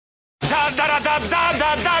You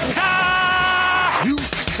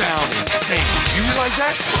sound insane. You realize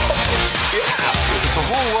that? Yeah. The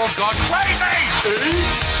whole world gone crazy.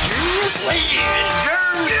 Seriously?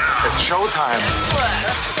 It's showtime.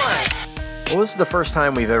 Well, this is the first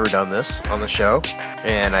time we've ever done this on the show,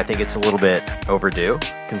 and I think it's a little bit overdue,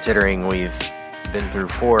 considering we've been through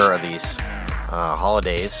 4 of these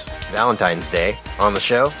holidays, Valentine's Day, on the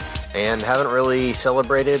show, and haven't really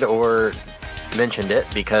celebrated or mentioned it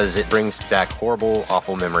because it brings back horrible,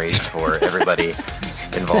 awful memories for everybody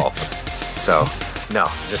involved. So, no,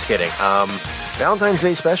 just kidding. Valentine's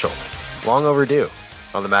Day special, long overdue,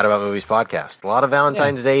 on the Mad About Movies podcast. A lot of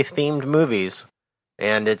Valentine's Day themed movies,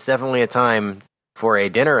 and it's definitely a time for a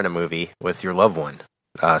dinner and a movie with your loved one.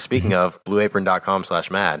 Speaking of,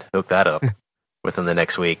 blueapron.com/mad, hook that up within the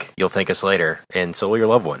next week. You'll thank us later, and so will your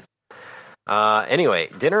loved one. Anyway,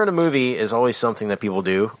 dinner and a movie is always something that people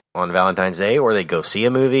do on Valentine's Day, or they go see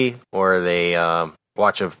a movie, or they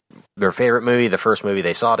watch their favorite movie, the first movie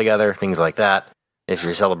they saw together, things like that, if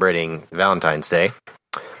you're celebrating Valentine's Day.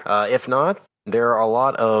 If not, there are a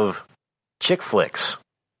lot of chick flicks,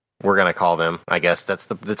 we're going to call them. I guess that's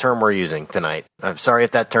the term we're using tonight. I'm sorry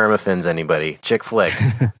if that term offends anybody. Chick flick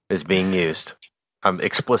is being used.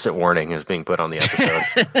 Explicit warning is being put on the episode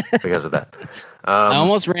because of that. I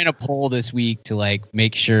almost ran a poll this week to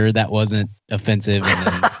make sure that wasn't offensive. And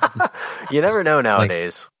then, you never know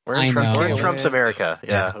nowadays. We're in Trump's America.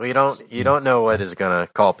 Yeah, you don't know what is going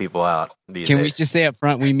to call people out these days. Can we just say up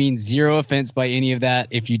front, we mean zero offense by any of that.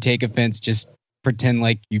 If you take offense, just pretend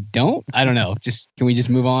like you don't. I don't know. Can we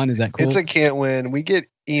just move on? Is that cool? It's a can't win. We get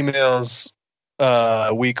emails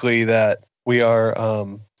weekly that we are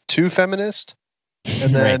too feminist.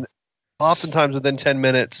 And then oftentimes within 10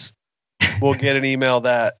 minutes, we'll get an email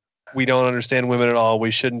that we don't understand women at all.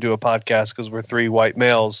 We shouldn't do a podcast because we're 3 white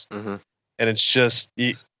males. Mm-hmm. And it's just,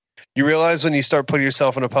 you realize when you start putting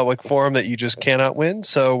yourself in a public forum that you just cannot win.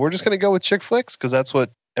 So we're just going to go with chick flicks because that's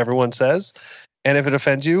what everyone says. And if it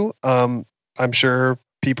offends you, I'm sure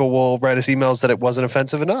people will write us emails that it wasn't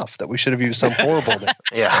offensive enough, that we should have used some horrible name.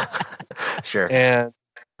 Yeah, sure. And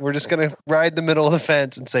we're just going to ride the middle of the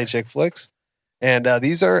fence and say chick flicks. And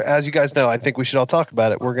these are, as you guys know, I think we should all talk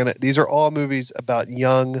about it. These are all movies about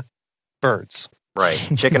young birds. Right.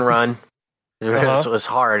 Chicken Run. It was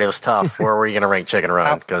hard. It was tough. Where were you going to rank Chicken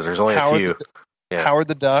Run? Because there's only a few. Howard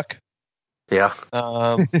the Duck. Yeah.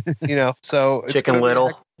 So Chicken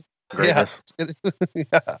Little. Greatness.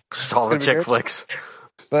 Just all the chick flicks.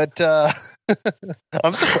 But I'm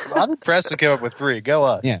impressed we came up with 3. Go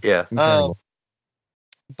us. Yeah.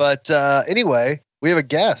 But anyway, we have a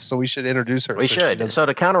guest, so we should introduce her. We should. So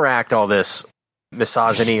to counteract all this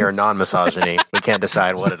misogyny or non-misogyny, we can't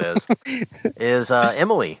decide what it is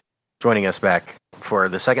Emily joining us back for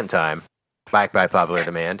the second time, back by popular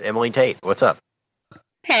demand. Emily Tate, what's up?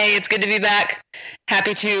 Hey, it's good to be back.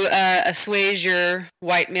 Happy to assuage your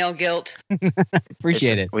white male guilt.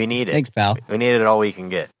 Appreciate it. We need it. Thanks, pal. We need it all we can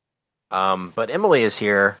get. But Emily is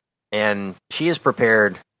here, and she has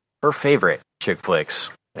prepared her favorite chick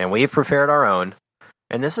flicks, and we've prepared our own.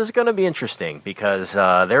 And this is going to be interesting because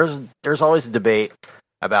there's always a debate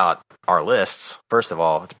about our lists. First of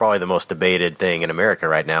all, it's probably the most debated thing in America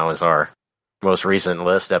right now is our most recent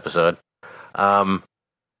list episode.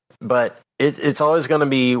 But it's always going to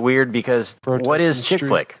be weird because what is chick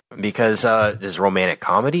flick? Because does romantic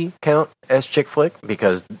comedy count as chick flick?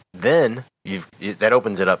 Because then that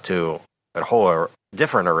opens it up to a whole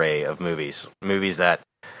different array of movies that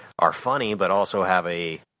are funny but also have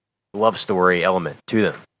a love story element to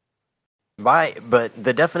them. But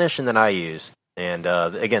the definition that I use, and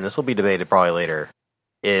again, this will be debated probably later,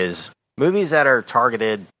 is movies that are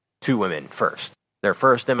targeted to women first. Their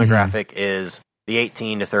first demographic is the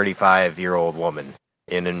 18 to 35-year-old woman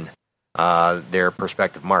in their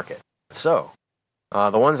prospective market. So,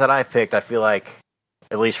 the ones that I've picked, I feel like,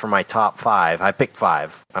 at least for my top 5, I picked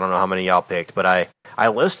 5. I don't know how many y'all picked, but I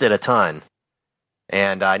listed a ton,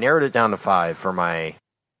 and I narrowed it down to 5 for my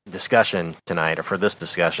discussion tonight, or for this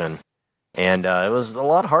discussion, and it was a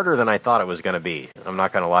lot harder than I thought it was going to be. I'm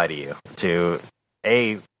not going to lie to you. To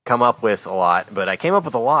come up with a lot, but I came up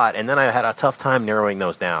with a lot, and then I had a tough time narrowing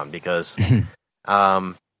those down because,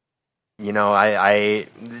 there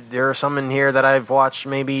are some in here that I've watched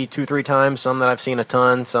maybe 2-3 times, some that I've seen a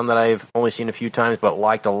ton, some that I've only seen a few times but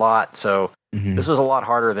liked a lot. So this is a lot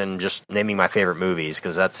harder than just naming my favorite movies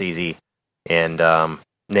because that's easy, and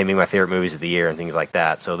naming my favorite movies of the year and things like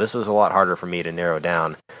that. So this is a lot harder for me to narrow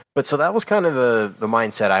down. But so that was kind of the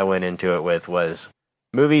mindset I went into it with, was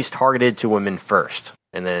movies targeted to women first.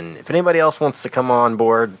 And then if anybody else wants to come on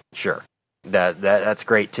board, sure. That's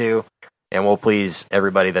great too. and we'll please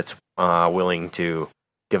everybody that's willing to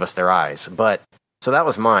give us their eyes. But so that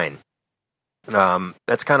was mine.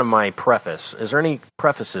 That's kind of my preface. Is there any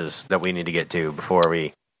prefaces that we need to get to before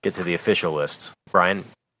we get to the official lists, Brian?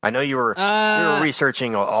 I know you were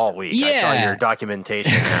researching all week. I saw your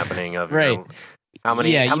documentation happening of right. How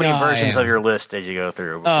many versions of your list did you go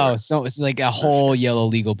through? Before? Oh, so it's like a whole yellow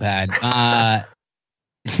legal pad.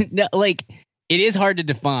 No, like it is hard to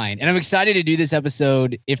define, and I'm excited to do this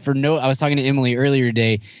episode. I was talking to Emily earlier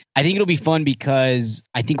today. I think it'll be fun because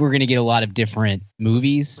I think we're going to get a lot of different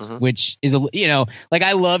movies, which is like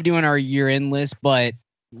I love doing our year-end list, but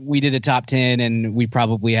we did a top 10 and we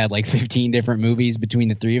probably had like 15 different movies between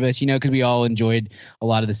the three of us, because we all enjoyed a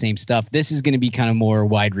lot of the same stuff. This is going to be kind of more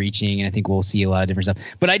wide reaching, and I think we'll see a lot of different stuff.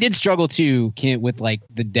 But I did struggle too, Kent, with like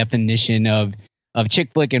the definition of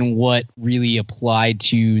chick flick and what really applied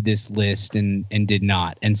to this list and did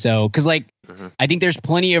not. And so, cause like, I think there's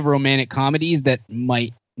plenty of romantic comedies that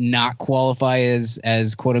might not qualify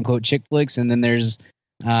as quote unquote chick flicks. And then there's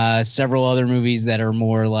several other movies that are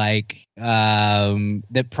more like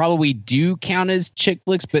that probably do count as chick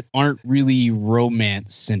flicks, but aren't really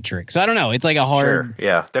romance centric. So I don't know. It's like a hard,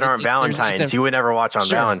 that aren't Valentine's. You would never watch on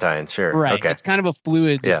Valentine's, right? Okay. It's kind of a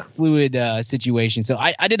fluid situation. So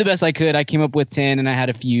I did the best I could. I came up with 10, and I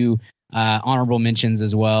had a few honorable mentions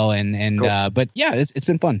as well. And cool. But yeah, it's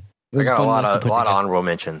been fun. I got a lot of honorable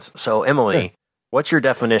mentions. So Emily, what's your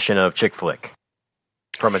definition of chick flick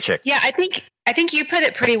from a chick? Yeah, I think you put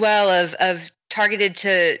it pretty well of targeted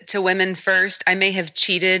to women first. I may have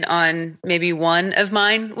cheated on maybe one of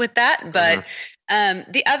mine with that, but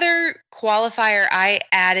the other qualifier I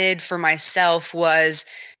added for myself was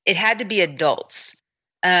it had to be adults.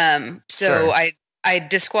 I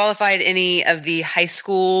disqualified any of the high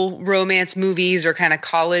school romance movies or kind of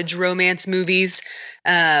college romance movies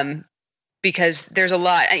because there's a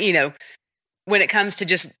lot, when it comes to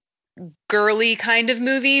just girly kind of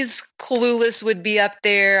movies, Clueless would be up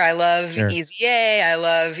there. I love Easy A. I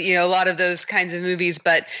love, a lot of those kinds of movies,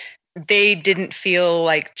 but they didn't feel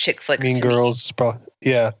like chick flicks. Mean Girls,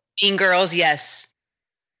 Mean Girls, yes.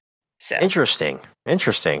 So Interesting.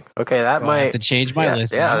 Okay, that might have to change my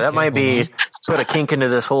list. Yeah, that might be put a kink into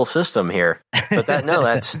this whole system here. But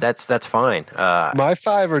that's fine. My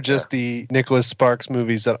 5 are just the Nicholas Sparks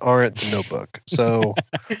movies that aren't The Notebook. So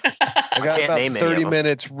I got about 30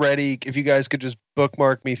 minutes ready. If you guys could just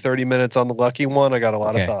bookmark me 30 minutes on the lucky one, I got a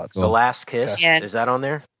lot of thoughts. The Last Kiss, is that on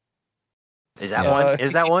there? Is that one?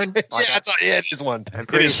 Is that one? It is one. I'm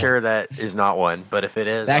pretty sure that is not one, but if it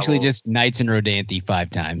is, it's actually just Nights in Rodanthe 5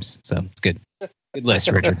 times, so it's good. Good list,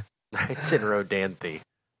 Richard. Nights in Rodanthe.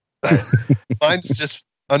 Mine's just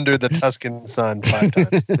Under the Tuscan Sun 5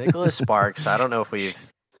 times. Nicholas Sparks. I don't know if we've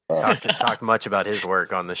talked much about his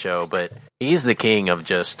work on the show, but he's the king of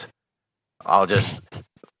the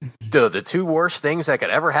 2 worst things that could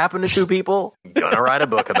ever happen to 2 people. Gonna write a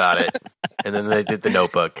book about it, and then they did The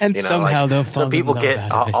Notebook, and somehow they'll fall. So people get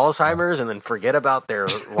Alzheimer's and then forget about their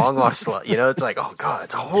long lost. It's like, oh god,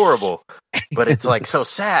 it's horrible, but it's like so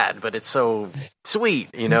sad, but it's so sweet.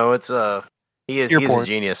 It's he's a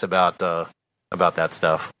genius about that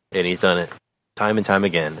stuff, and he's done it time and time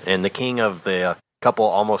again. And the king of the couple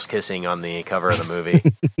almost kissing on the cover of the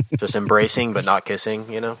movie, just embracing but not kissing.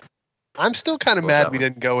 I'm still kind of mad we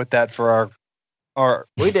didn't go with that for our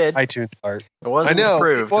we did iTunes art. It wasn't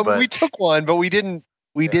approved. Well, but we took one, but we didn't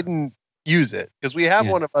use it because we have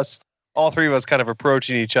one of us, all 3 of us, kind of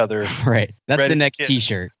approaching each other. Right. That's the next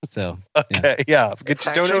T-shirt. So okay, it's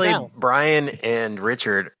actually Brian and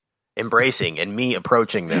Richard embracing and me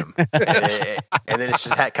approaching them, and then it's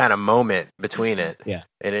just that kind of moment between it. Yeah,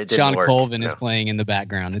 and it didn't Sean work, Colvin is playing in the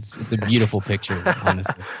background. It's a beautiful picture,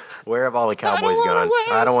 honestly. Where have all the cowboys gone?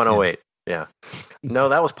 I don't want to wait. Yeah. No,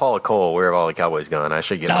 that was Paula Cole. Where have all the cowboys gone? I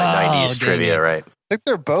should get my 90s trivia right. I think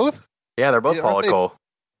they're both. Yeah, they're both Paula Cole.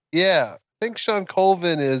 Yeah. I think Sean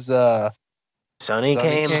Colvin is Sonny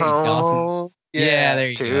came home. Yeah, there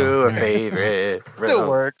you to go. a favorite. Still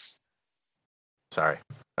works. Sorry.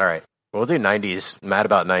 All right. We'll do 90s. Mad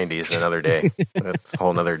about 90s another day. That's a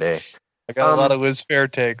whole nother day. I got a lot of Liz Fair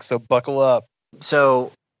takes, so buckle up.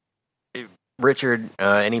 So, Richard,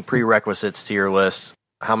 any prerequisites to your list?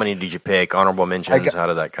 How many did you pick? Honorable mentions? How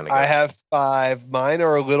did that kind of go? I have 5. Mine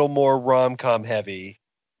are a little more rom-com heavy.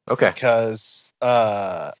 Okay. Because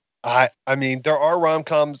I mean, there are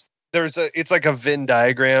rom-coms. It's like a Venn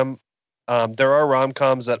diagram. There are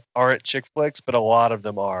rom-coms that aren't chick flicks, but a lot of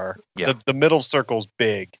them are. Yeah. The middle circle's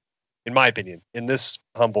big, in my opinion, in this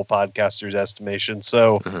humble podcaster's estimation.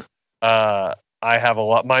 So I have a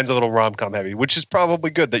lot. Mine's a little rom-com heavy, which is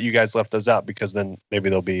probably good that you guys left those out because then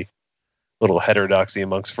maybe they'll be little heterodoxy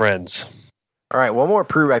amongst friends. All right, one more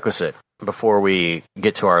prerequisite before we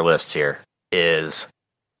get to our list here is,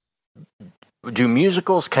 do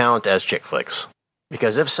musicals count as chick flicks?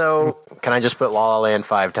 Because if so, can I just put La La Land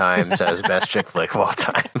 5 times as best chick flick of all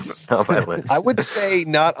time on my list? I would say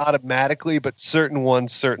not automatically, but certain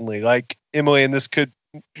ones certainly. Like Emily, and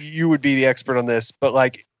you would be the expert on this, but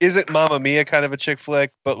like, isn't Mamma Mia kind of a chick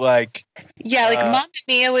flick? But like, Yeah, like Mamma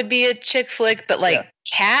Mia would be a chick flick, but like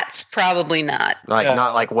Cats, probably not. Like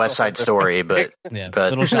not like West Side Story, but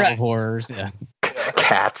Little Shop of Horrors. Yeah,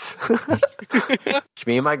 Cats.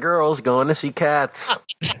 Me and my girls going to see Cats.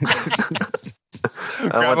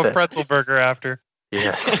 Grab a pretzel burger after.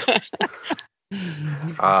 Yes.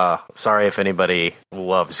 Sorry if anybody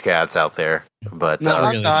loves Cats out there, but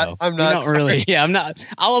not really. I'm not really. Yeah, I'm not.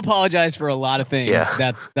 I'll apologize for a lot of things.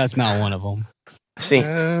 Yeah. That's not one of them. See,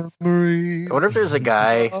 I wonder if there's a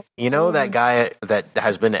guy, that guy that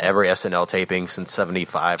has been to every SNL taping since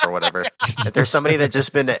 '75 or whatever. If there's somebody that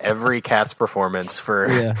just been to every Cats performance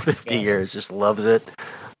for 50 years, just loves it.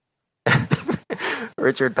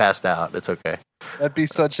 Richard passed out. It's okay. That'd be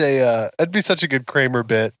such a good Kramer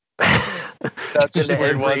bit. That's just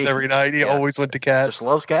where he was every night. He always went to Cats. Just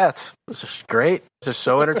loves Cats. It's just great. It's just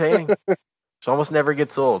so entertaining. It almost never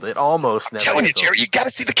gets old. It almost never. Telling you, gets Jerry, old. you got to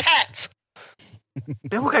see the cats.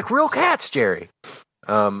 They look like real cats, Jerry.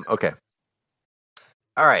 Okay.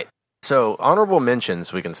 All right. So honorable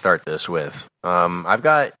mentions. We can start this with. I've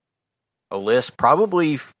got a list,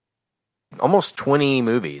 probably almost 20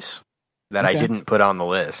 movies that I didn't put on the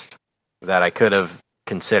list that I could have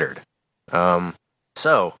considered.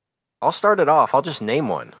 So I'll start it off. I'll just name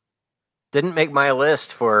one. Didn't make my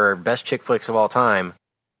list for best chick flicks of all time.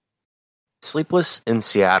 Sleepless in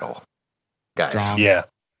Seattle, guys. Strong. Yeah,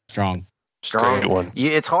 strong Great one.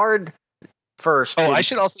 Yeah, it's hard. First, I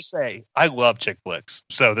should also say I love chick flicks,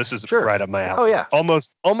 so this is right up my alley. Oh yeah,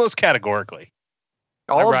 almost categorically.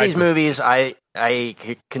 All of these movies I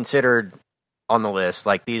considered on the list.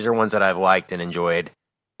 Like, these are ones that I've liked and enjoyed,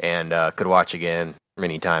 and could watch again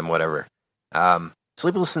anytime, whatever.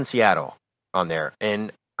 Sleepless in Seattle on there,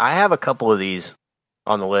 and I have a couple of these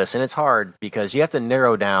on the list, and it's hard because you have to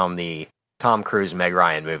narrow down the Tom Cruise, Meg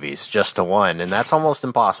Ryan movies just to one, and that's almost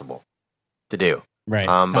impossible to do. Right.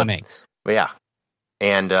 Tom Hanks. But yeah,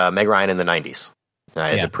 and Meg Ryan in the 90s. I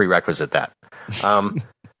had to prerequisite that.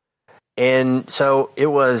 And so it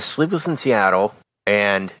was Sleepless in Seattle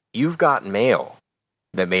and You've Got Mail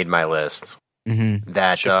that made my list. Mm-hmm.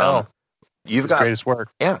 That Chappelle. You've got greatest work.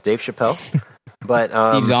 Yeah, Dave Chappelle. But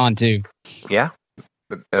Steve Zahn too. Yeah,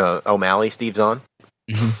 O'Malley, Steve Zahn,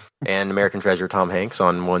 Mm-hmm. and American Treasure, Tom Hanks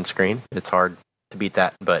on one screen. It's hard to beat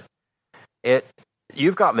that, but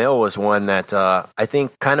You've Got Mail was one that I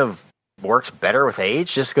think kind of works better with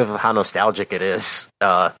age, just because of how nostalgic it is.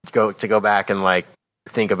 To go back and like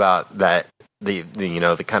think about that the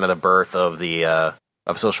kind of the birth of the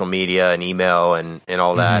of social media and email and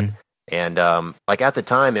all that. Mm-hmm. And like at the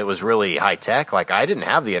time, it was really high tech. Like, I didn't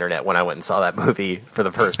have the internet when I went and saw that movie for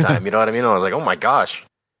the first time. You know what I mean? I was like, oh my gosh,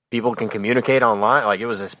 people can communicate online. Like, it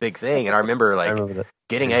was this big thing. And I remember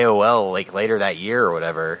getting AOL like later that year or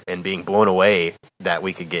whatever, and being blown away that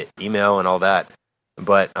we could get email and all that.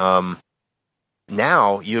 But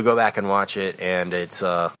now you go back and watch it, and it's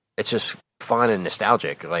just fun and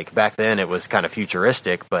nostalgic. Like, back then it was kind of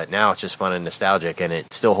futuristic, but now it's just fun and nostalgic, and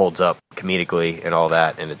it still holds up comedically and all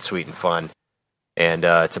that, and it's sweet and fun. And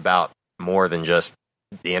it's about more than just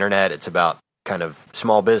the internet. It's about kind of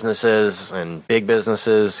small businesses and big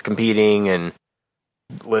businesses competing and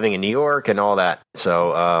living in New York and all that.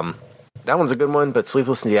 So that one's a good one, but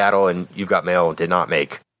Sleepless in Seattle and You've Got Mail did not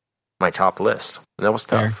make my top list. And that was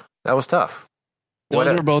tough. Fair. That was tough.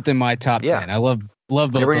 Those were both in my top 10. I love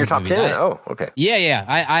both. They were in your top movies. 10? Oh, okay. Yeah.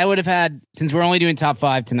 I would have had, since we're only doing top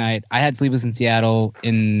 5 tonight, I had Sleepless in Seattle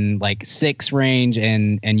in like 6 range,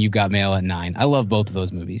 and You've Got Mail at 9. I love both of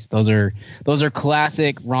those movies. Those are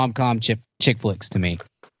classic rom-com chick flicks to me.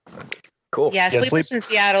 Cool. Yeah, Sleepless in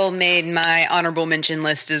Seattle made my honorable mention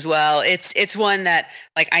list as well. It's one that,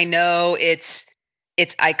 like, I know it's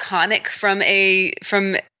iconic from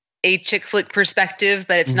a chick flick perspective,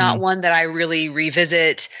 but it's not one that I really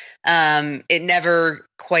revisit. It never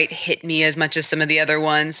quite hit me as much as some of the other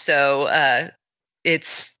ones, so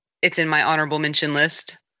it's in my honorable mention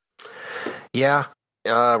list. Yeah.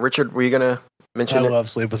 Richard, were you gonna mention I it? love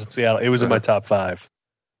Sleepless in Seattle. It was in my top 5.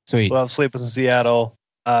 Sweet. Love Sleepless in Seattle.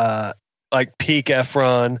 Like peak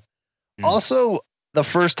Efron. Also, the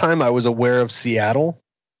first time I was aware of Seattle,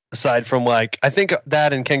 aside from like, I think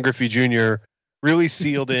that and Ken Griffey Jr. really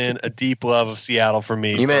sealed in a deep love of Seattle for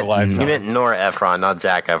me You for a lifetime. meant Nora Ephron, not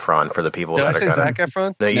Zac Efron, for the people Did I that say are Zac gonna.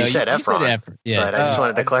 Efron? No, you said Efron. Efron. Yeah, But I just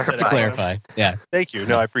wanted to I just clarify. said to clarify. Yeah. Thank you.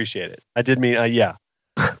 No, I appreciate it. I did mean, yeah.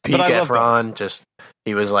 Peak But I love Efron, just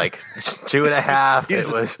he was like 2.5. He's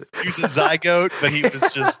It was He was a zygote, but he was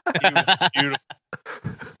beautiful.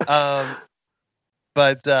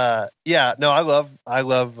 Yeah, no, I love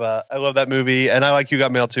that movie, and I like You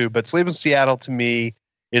Got Mail too. But Sleepless in Seattle to me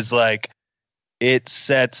is like it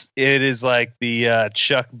is like the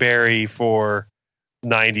Chuck Berry for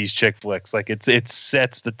 '90s chick flicks. Like it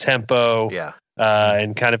sets the tempo, yeah.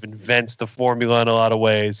 and kind of invents the formula in a lot of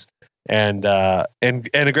ways, and a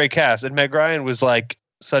great cast. And Meg Ryan was like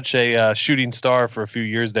such a shooting star for a few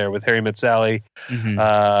years there with Harry Met Sally,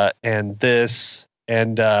 and this,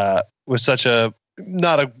 and was such a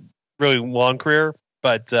not a really long career,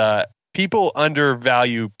 but people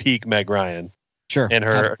undervalue peak Meg Ryan. Sure. And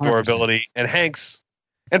her 100%. adorability, and Hanks,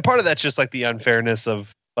 and part of that's just like the unfairness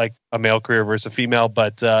of like a male career versus a female.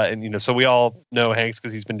 But and so we all know Hanks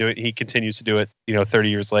because he continues to do it, 30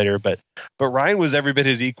 years later. But Ryan was every bit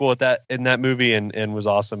his equal in that movie, and was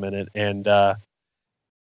awesome in it. And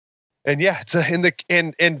yeah, it's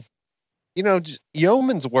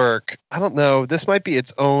Yeoman's work. I don't know. This might be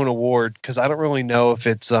its own award because I don't really know if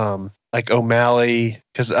it's like O'Malley,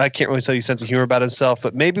 because I can't really tell you sense of humor about himself,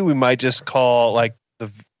 but maybe we might just call like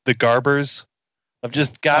the Garbers of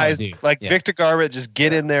just guys Victor Garber, just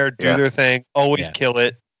get in there, do their thing, always kill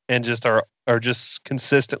it, and just are just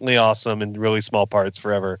consistently awesome in really small parts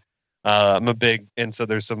forever. I'm a big, and so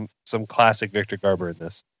there's some classic Victor Garber in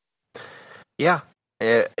this. Yeah.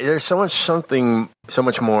 There's so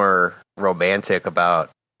much more romantic about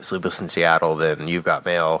Sleepless in Seattle than You've Got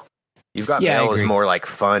Mail. You've Got Mail is more like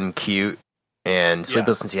fun, cute, and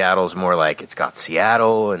Sleepless in Seattle is more like it's got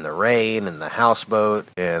Seattle and the rain and the houseboat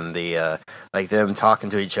and the like them talking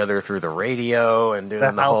to each other through the radio and doing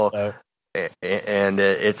the whole. And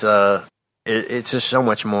it's just so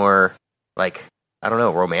much more like, I don't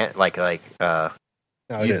know, romantic.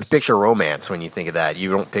 You picture romance when you think of that.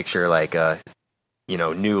 You don't picture like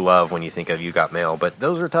new love when you think of You Got Mail. But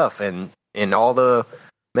those are tough, and in all the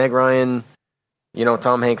Meg Ryan,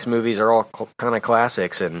 Tom Hanks movies are all kind of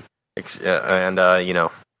classics, and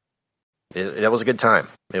that was a good time.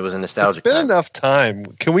 It was a nostalgic. It's been time. enough time.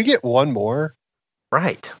 Can we get one more?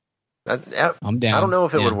 Right. I'm down. I don't know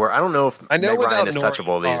if it would work. I don't know if Meg Ryan is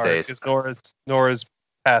touchable these days. Because Nora's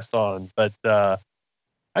passed on, but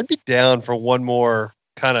I'd be down for one more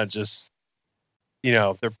kind of just.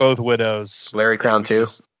 They're both widows. Larry Crown too.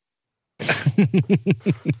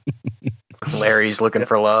 Larry's looking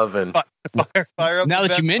for love, and fire up now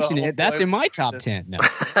that you mention it, that's in my top 10.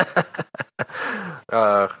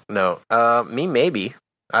 No, no. Me maybe.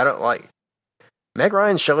 I don't like. Meg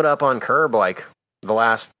Ryan showed up on Curb like the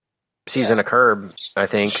last season of Curb. I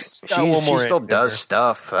think she still does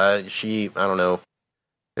stuff. I don't know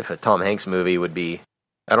if a Tom Hanks movie would be.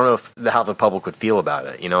 I don't know how the public would feel about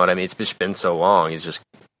it. You know what I mean? It's just been so long. It's just,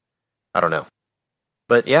 I don't know.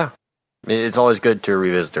 But yeah, it's always good to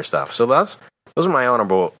revisit their stuff. So those are my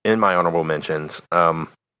honorable mentions.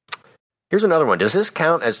 Here's another one. Does this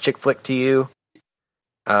count as chick flick to you?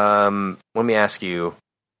 Let me ask you,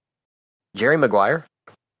 Jerry Maguire?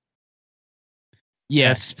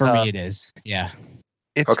 Yes, for me it is. Yeah.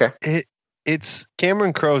 It's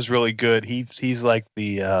Cameron Crowe's really good. He's like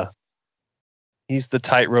he's the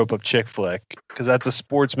tightrope of chick flick, because that's a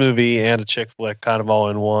sports movie and a chick flick kind of all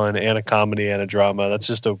in one, and a comedy and a drama. That's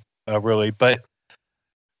just a really, but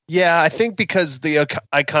yeah, I think because the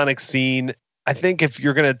iconic scene, I think if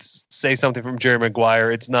you're going to say something from Jerry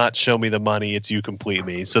Maguire, it's not Show Me the Money, it's You Complete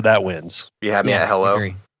Me. So that wins. You have me at hello.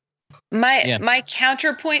 Agree. My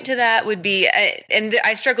counterpoint to that would be, and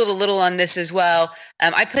I struggled a little on this as well.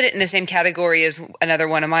 I put it in the same category as another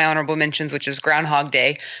one of my honorable mentions, which is Groundhog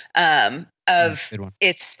Day. Good one.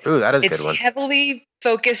 It's that is a good one. Heavily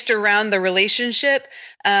focused around the relationship,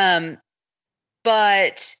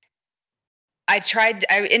 but I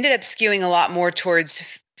ended up skewing a lot more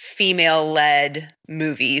towards female-led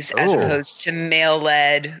movies as opposed to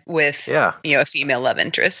male-led with a female love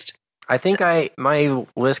interest. I think my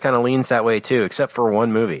list kind of leans that way too, except for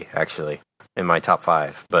one movie actually in my top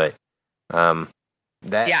 5. But I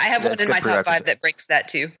have one in my top 5 that breaks that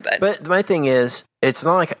too. But my thing is, it's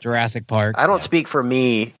not like Jurassic Park. I don't speak for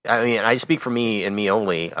me. I mean, I speak for me and me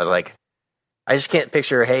only. I just can't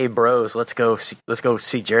picture, hey bros, let's go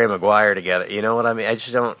see Jerry Maguire together. You know what I mean? I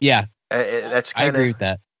just don't. Yeah, that's I agree with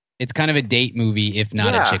that. It's kind of a date movie, if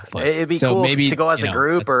not a chick flick. It'd be cool maybe, to go as a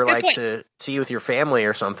group or like to see with your family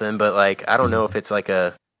or something. But like, I don't know if it's like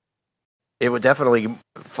a it would definitely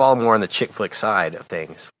fall more on the chick flick side of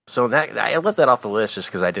things. So that I left that off the list just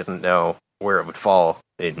because I didn't know where it would fall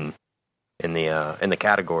in the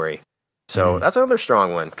category. So that's another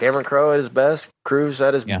strong one. Cameron Crowe at his best, Cruise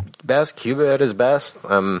at his best, Cuba at his best.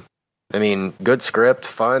 I mean, good script,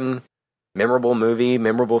 fun, memorable movie,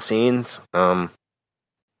 memorable scenes,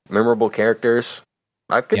 memorable characters.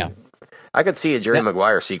 I could see a Jerry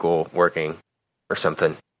Maguire sequel working or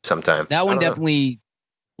something sometime. That one definitely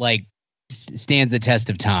like stands the test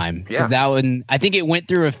of time. Yeah. That one, I think it went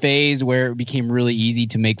through a phase where it became really easy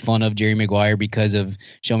to make fun of Jerry Maguire because of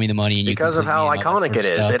Show Me the Money and because of how iconic it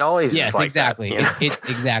is. It always is like exactly. That,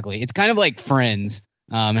 exactly. It's kind of like Friends.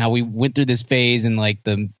 How we went through this phase in like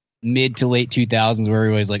the mid to late 2000s where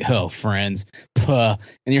everybody's like, oh, Friends, puh.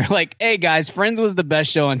 And you're like, hey guys, Friends was the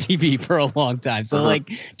best show on TV for a long time. So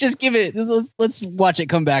like, just give it, let's watch it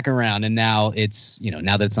come back around. And now it's,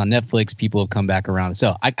 now that it's on Netflix, people have come back around.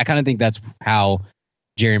 So I kind of think that's how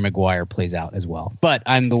Jerry Maguire plays out as well. But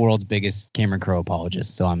I'm the world's biggest Cameron Crowe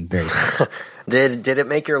apologist, so I'm very Did it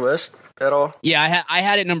make your list at all? Yeah, I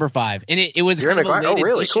had it number 5. And it was Jerry Maguire. Oh,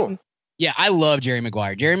 really? Edition. Cool. Yeah, I love Jerry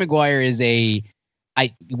Maguire. Jerry Maguire is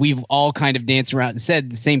we've all kind of danced around and said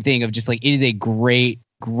the same thing of just like, it is a great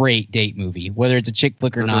date movie. Whether it's a chick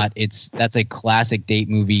flick or not, that's a classic date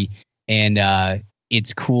movie. And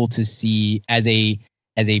it's cool to see as a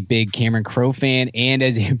big Cameron Crowe fan and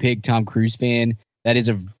as a big Tom Cruise fan, that is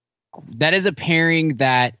a pairing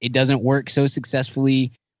that it doesn't work so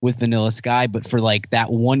successfully with Vanilla Sky, but for like that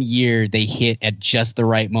 1 year they hit at just the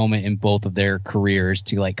right moment in both of their careers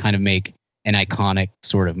to like kind of make an iconic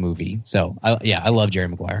sort of movie. So I love Jerry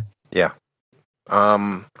Maguire. Yeah.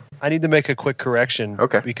 I need to make a quick correction.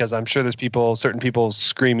 Okay. Because I'm sure there's certain people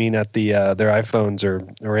screaming at their iPhones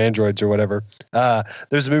or Androids or whatever.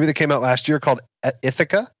 There's a movie that came out last year called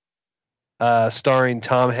Ithaca, starring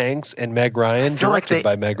Tom Hanks and Meg Ryan, directed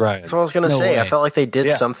by Meg Ryan. That's what I was going to say. way. I felt like they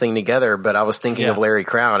did something together, but I was thinking of Larry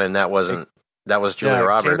Crown, and that was Julia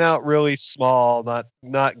Roberts. It came out really small,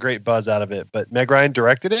 not great buzz out of it, but Meg Ryan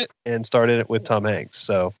directed it and started it with Tom Hanks.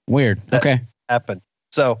 So Weird. Okay. happened.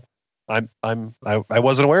 So I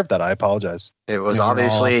wasn't aware of that. I apologize. It was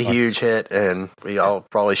obviously a huge hit, and we all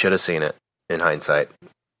probably should have seen it in hindsight.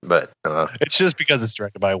 But it's just because it's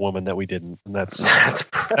directed by a woman that we didn't, and that's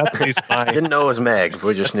at least I didn't know it was Meg.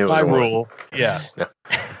 We just knew it was my a rule. Yeah.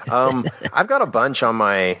 I've got a bunch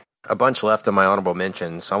left on my honorable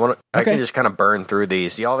mentions. I can just kind of burn through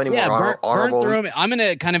these. Do y'all have any more honorable? Burn through them. I'm going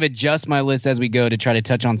to kind of adjust my list as we go to try to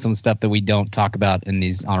touch on some stuff that we don't talk about in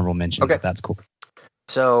these honorable mentions. Okay. If that's cool.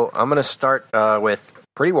 So I'm going to start with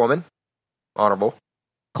Pretty Woman, honorable.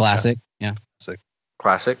 Classic. Yeah.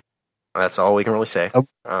 Classic. That's all we can really say.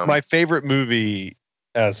 My favorite movie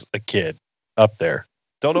as a kid, up there.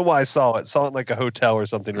 Don't know why I saw it. Saw it in like a hotel or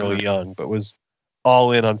something really young, but was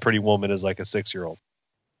all in on Pretty Woman as like a 6-year-old.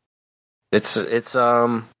 It's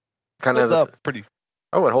kind Holds of up pretty.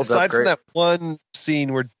 Oh, it holds Aside up great. from that one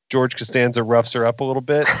scene where George Costanza roughs her up a little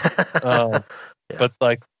bit,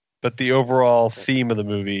 but the overall theme of the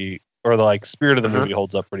movie or the like spirit of the movie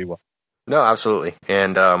holds up pretty well. No, absolutely,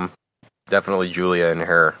 and definitely Julia and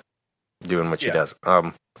her doing what she does.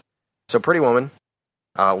 So Pretty Woman,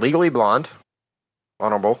 Legally Blonde,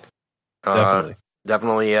 honorable.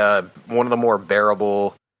 Definitely one of the more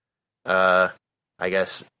bearable, I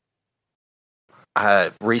guess,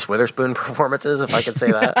 Reese Witherspoon performances, if I could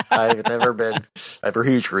say that. I've never been a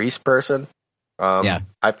huge Reese person. I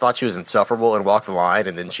thought she was insufferable in Walk the Line,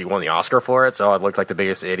 and then she won the Oscar for it, so I looked like the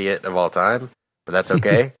biggest idiot of all time, but that's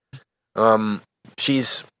okay.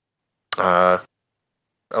 She's a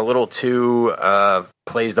little too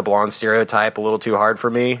plays the blonde stereotype a little too hard for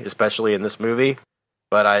me, especially in this movie,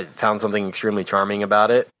 but I found something extremely charming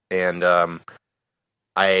about it, and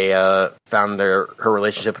I found her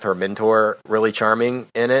relationship with her mentor really charming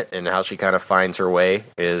in it, and how she kind of finds her way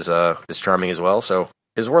is charming as well. So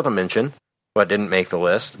it's worth a mention, but didn't make the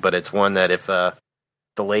list. But it's one that if the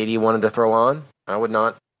lady wanted to throw on, I would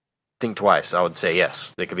not think twice. I would say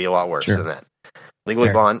yes. They could be a lot worse than that. Legally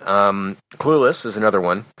Blonde. Clueless is another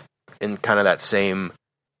one in kind of that same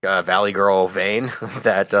Valley Girl vein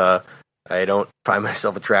that I don't find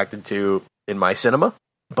myself attracted to in my cinema,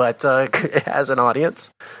 but it has an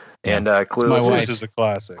audience. And Clueless is a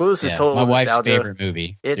classic. Clueless is total my wife's nostalgia. favorite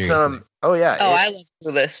movie. It's seriously. I love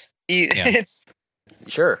Clueless. It's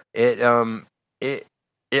Sure. It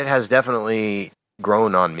has definitely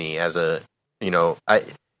grown on me as a,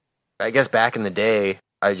 I guess back in the day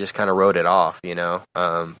I just kind of wrote it off,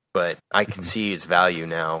 but I can see its value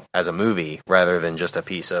now as a movie rather than just a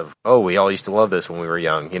piece of, we all used to love this when we were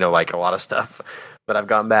young, like a lot of stuff that I've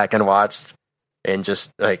gone back and watched and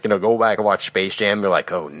just like go back and watch Space Jam. You're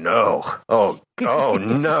like, oh no, oh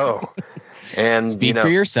no, and Speak for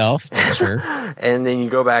yourself, sure. And then you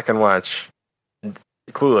go back and watch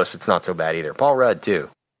Clueless. It's not so bad either. Paul Rudd too,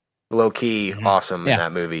 low key awesome in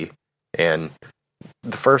that movie, and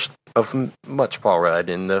the first of much Paul Rudd,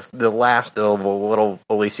 and the last of a little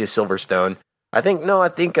Alicia Silverstone. I think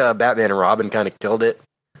Batman and Robin kind of killed it.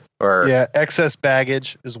 Or Excess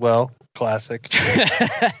Baggage as well, classic.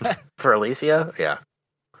 For Alicia, yeah.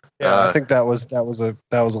 I think that was a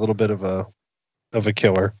little bit of a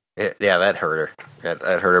killer. That hurt her. That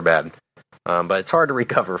hurt her bad. But it's hard to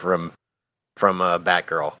recover from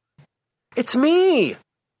Batgirl. It's me.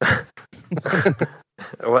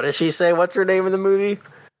 What does she say? What's her name in the movie?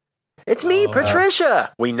 It's me,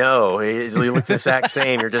 Patricia. We know. You look the exact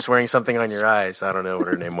same. You're just wearing something on your eyes. I don't know what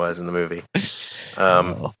her name was in the movie.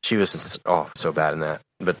 She was so bad in that.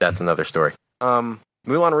 But that's another story.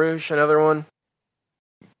 Moulin Rouge, another one.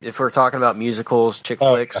 If we're talking about musicals, chick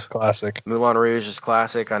flicks, classic. Moulin Rouge is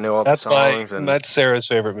classic. I know all the songs. That's Sarah's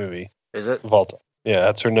favorite movie. Is it? Of all time. Yeah,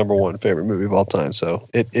 that's her number one favorite movie of all time. So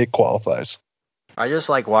it qualifies. I just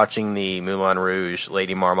like watching the Moulin Rouge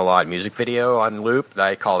Lady Marmalade music video on loop.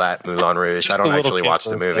 I call that Moulin Rouge. I don't actually watch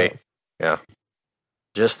the movie. Stuff. Yeah.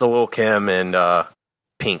 Just the Lil' Kim and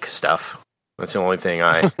Pink stuff. That's the only thing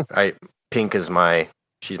Pink is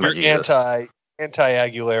she's my Jesus.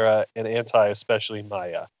 Anti-Aguilera and especially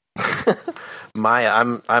Maya.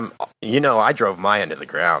 Maya, I drove Maya into the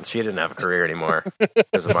ground. She didn't have a career anymore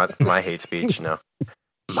because of my hate speech. No.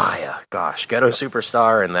 Maya, gosh, Ghetto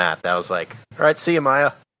Superstar and that was like, all right, see you,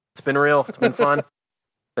 Maya. It's been real. It's been fun.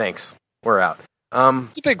 Thanks. We're out.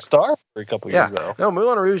 It's a big star for a couple years, though. No,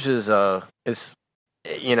 Moulin Rouge is I guess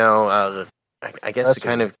it's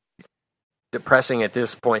kind of depressing at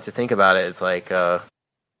this point to think about it. It's like,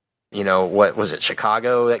 what was it,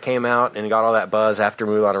 Chicago that came out and got all that buzz after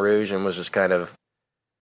Moulin Rouge and was just kind of,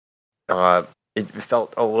 it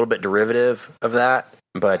felt a little bit derivative of that.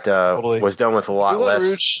 But totally. Was done with a lot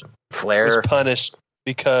less flair.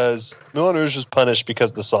 Moulin Rouge was punished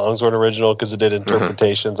because the songs weren't original, because it did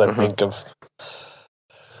interpretations. I think of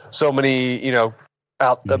so many,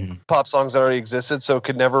 the pop songs that already existed, so it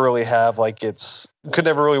could never really have could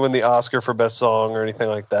never really win the Oscar for best song or anything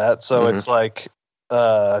like that. So it's like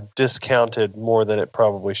discounted more than it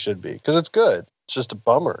probably should be, because it's good. It's just a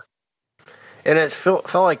bummer. And it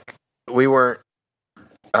felt like we weren't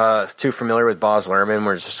too familiar with Baz Luhrmann.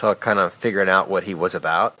 We're just kind of figuring out what he was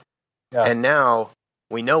about. Yeah. And now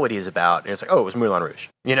we know what he's about. And it's like, it was Moulin Rouge.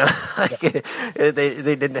 They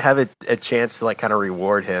didn't have a chance to kind of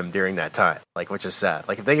reward him during that time, which is sad.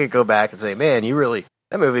 If they could go back and say, man,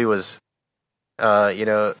 that movie was,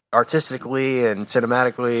 artistically and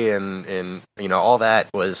cinematically and all that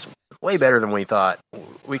was way better than we thought.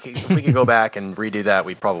 If we could go back and redo that,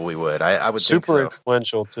 we probably would. I would think so. Super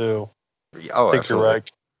influential too. Oh, I think absolutely. You're right.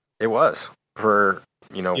 It was for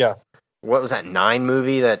what was that 9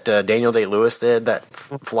 movie that Daniel Day-Lewis did that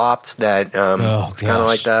flopped? That kind of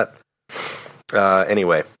like that.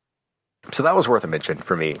 Anyway, so that was worth a mention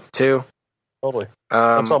for me too. Totally,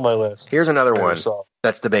 that's on my list. Here's another one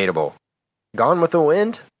that's debatable: Gone with the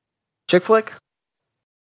Wind, chick flick.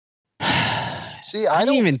 See, I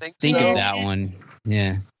don't even think of that one.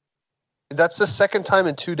 Yeah, that's the second time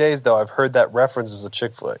in 2 days though I've heard that reference as a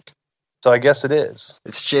chick flick. So I guess it is.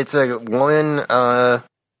 It's a woman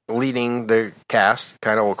leading the cast.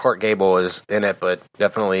 Kind of, Clark Gable is in it, but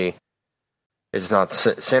definitely it's not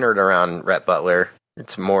centered around Rhett Butler.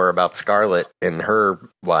 It's more about Scarlett and her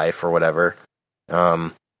life or whatever.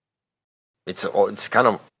 It's kind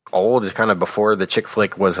of old. It's kind of before the chick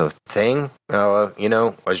flick was a thing. A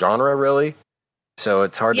genre really. So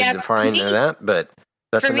it's hard to define that. But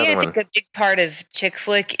that's for me, another I think a big part of chick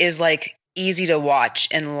flick is easy to watch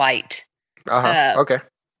and light. Okay.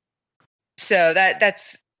 So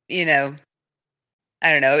that's I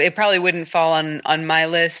don't know. It probably wouldn't fall on my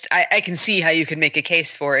list. I can see how you could make a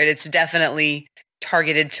case for it. It's definitely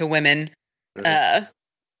targeted to women. It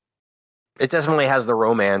definitely has the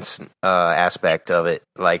romance aspect of it.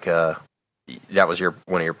 That was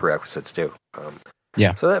one of your prerequisites too.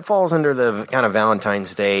 Yeah. So that falls under the kind of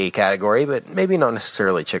Valentine's Day category, but maybe not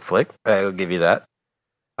necessarily chick flick. I will give you that.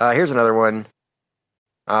 Here's another one.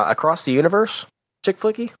 Across the Universe, chick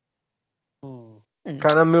flicky,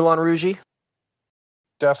 kind of Moulin Rouge-y.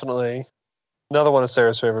 Definitely, another one of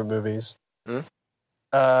Sarah's favorite movies.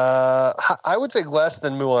 I would say less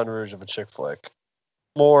than Moulin Rouge of a chick flick,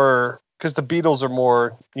 more because the Beatles are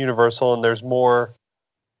more universal and there's more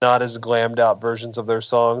not as glammed out versions of their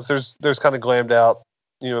songs. There's kind of glammed out,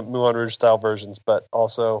 Moulin Rouge style versions, but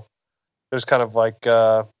also there's kind of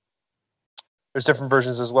There's different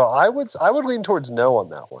versions as well. I would lean towards no on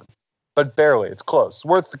that one, but barely. It's close. It's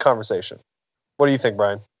worth the conversation. What do you think,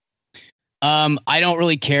 Brian? I don't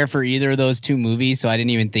really care for either of those two movies, so I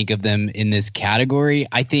didn't even think of them in this category.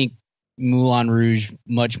 I think Moulin Rouge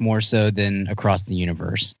much more so than Across the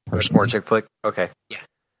Universe. There's more chick flick? Okay. Yeah.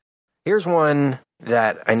 Here's one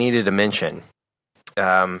that I needed to mention.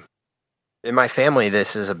 In my family,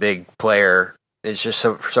 this is a big player. It's just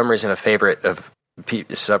for some reason a favorite of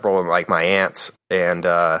several of like my aunts and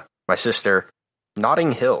my sister.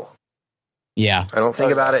 Notting Hill. Yeah. I don't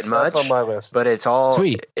think about it much. That's on my list. But it's all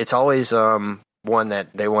Sweet. It's always one that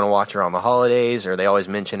they want to watch around the holidays, or they always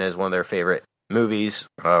mention as one of their favorite movies.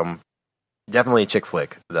 Definitely a chick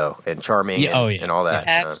flick though, and charming, and all that.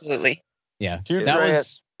 Absolutely. Yeah. Hugh that Grant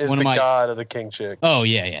was is one the of my. god of the king chick. Oh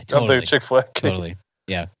yeah, Of totally. the chick flick. Totally.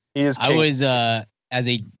 Yeah. He is king. I was as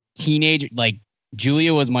a teenager, like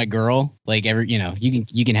Julia was my girl. Like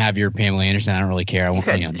you can have your Pamela Anderson. I don't really care. I won't.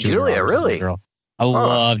 Julia, Roberts is my really? girl. I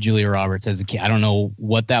love Julia Roberts as a kid. I don't know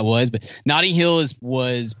what that was, but Notting Hill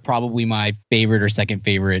was probably my favorite or second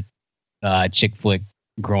favorite chick flick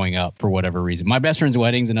growing up for whatever reason. My Best Friend's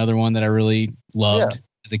Wedding's another one that I really loved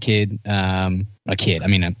as a kid.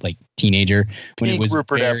 Like teenager when Peak it was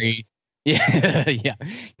Rupert very. Yeah.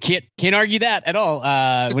 Can't argue that at all.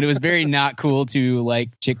 When it was very not cool to like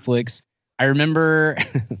chick flicks. I remember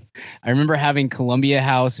having Columbia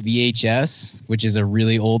House VHS, which is a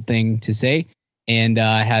really old thing to say, and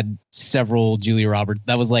I had several Julia Roberts.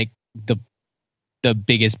 That was like the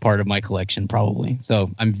biggest part of my collection, probably.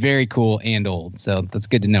 So I'm very cool and old. So that's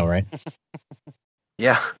good to know, right?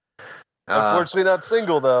 Yeah. Unfortunately, not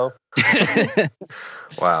single though.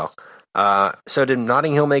 Wow. So did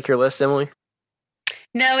Notting Hill make your list, Emily?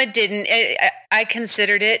 No, it didn't. I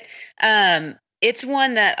considered it. It's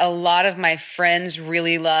one that a lot of my friends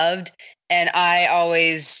really loved, and I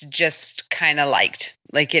always just kind of liked.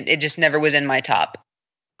 Like it just never was in my top.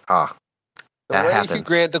 Ah, The that way happens. Hugh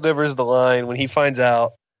Grant delivers the line when he finds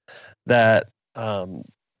out that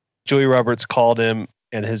Julia Roberts called him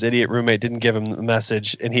and his idiot roommate didn't give him the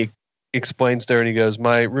message, and he explains to her and he goes,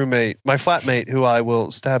 my flatmate, who I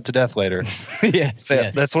will stab to death later. yes.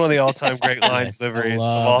 That's one of the all-time great line Yes, deliveries I of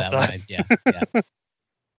love all that time. line. Yeah.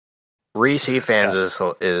 Reese Fans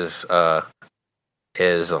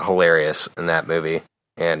is hilarious in that movie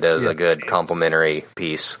and does a good complimentary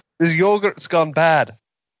piece. This yogurt's gone bad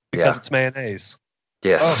because Yeah. it's mayonnaise.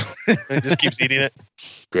 Yes. Oh, and it just keeps eating it.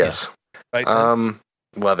 Yes. Right.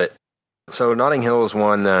 Love it. So Notting Hill is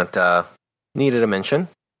one that needed a mention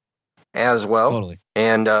as well. Totally.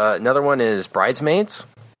 And another one is Bridesmaids.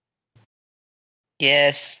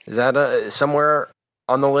 Yes. Is that somewhere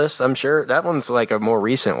on the list? I'm sure that one's like a more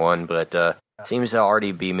recent one, but seems to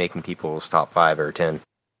already be making people's top 5 or 10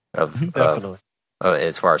 of Definitely.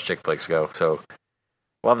 as far as chick flicks go. So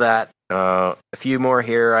love that. A few more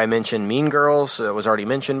here. I mentioned Mean Girls. It was already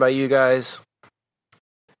mentioned by you guys.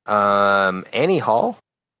 Annie Hall.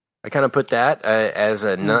 I kind of put that as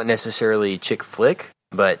a not necessarily chick flick,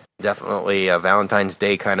 but definitely a Valentine's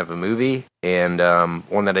Day kind of a movie, and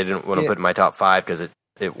one that I didn't want to put in my top 5 because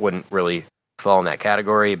it wouldn't really fall in that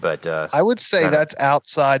category. But I would say kinda- that's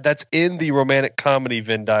outside. That's in the romantic comedy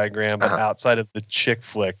Venn diagram, but outside of the chick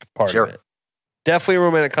flick part Sure. of it. Definitely a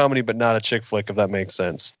romantic comedy, but not a chick flick, if that makes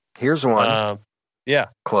sense. here's one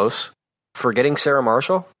close. Forgetting Sarah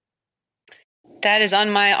Marshall. That is on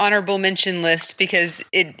my honorable mention list because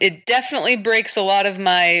it definitely breaks a lot of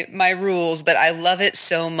my rules, but I love it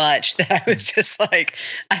so much that I was just like,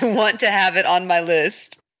 I want to have it on my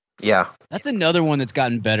list. Yeah, That's another one that's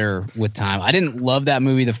gotten better with time. I didn't love that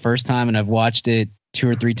movie the first time, and I've watched it 2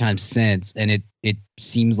 or 3 times since, and it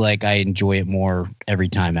seems like I enjoy it more every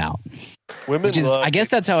time out. Women love. I guess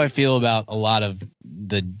that's how I feel about a lot of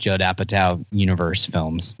the Judd Apatow universe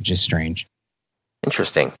films, which is strange.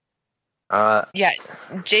 interesting. Yeah,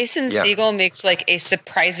 Jason Segel makes like a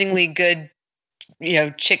surprisingly good,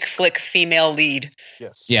 chick flick female lead.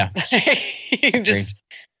 Yes. Yeah. You just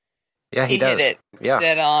Yeah, he does. hit it Yeah.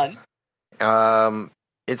 dead on.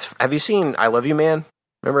 Have you seen I Love You Man?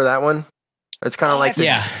 Remember that one? It's kind of like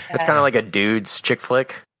Yeah. it's kind of like a dude's chick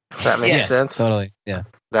flick. If that makes Yes, sense. Totally. Yeah.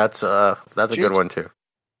 That's a good one too.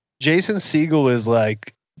 Jason Segel is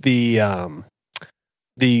like the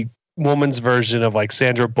woman's version of like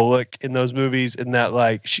Sandra Bullock in those movies, in that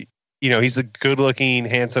like he's a good looking,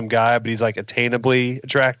 handsome guy, but he's like attainably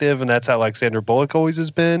attractive, and that's how like Sandra Bullock always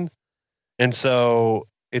has been. And so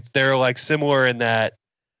they're like similar in that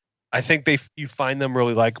I think you find them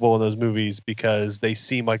really likable in those movies because they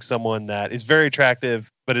seem like someone that is very attractive,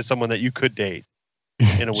 but is someone that you could date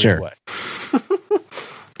in a Sure. weird way.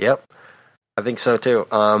 Yep, I think so too.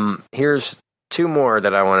 Here's two more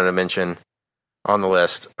that I wanted to mention on the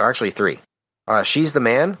list. Or actually, three. She's the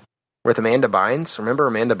Man with Amanda Bynes. Remember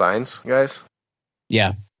Amanda Bynes, guys?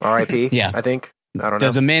 Yeah. R.I.P. Yeah. I think. I don't know.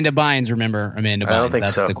 Does Amanda Bynes remember Amanda Bynes? I don't think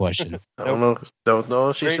That's so. the question. I don't know. Don't know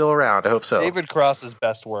if she's Great. still around. I hope so. David Cross's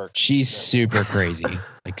best work. She's super crazy.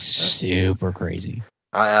 Like, super crazy.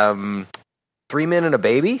 3 Men and a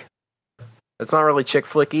Baby. It's not really chick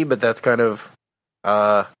flicky, but that's kind of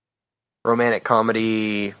romantic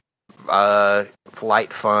comedy,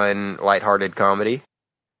 lighthearted comedy.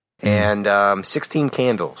 And 16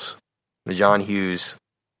 Candles, the John Hughes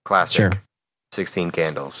classic. Sure. 16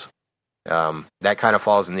 Candles. That kind of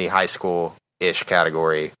falls in the high school-ish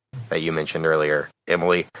category that you mentioned earlier,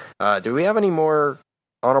 Emily. Do we have any more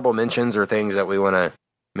honorable mentions or things that we want to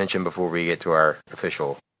mention before we get to our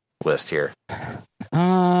official list here?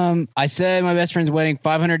 I said My Best Friend's Wedding.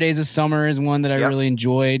 500 Days of Summer is one that I really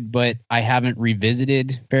enjoyed, but I haven't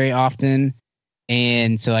revisited very often,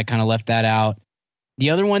 and so I kind of left that out.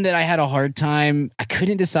 The other one that I had a hard time, I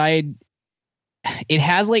couldn't decide. It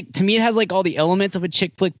has to me, it has all the elements of a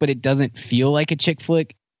chick flick, but it doesn't feel like a chick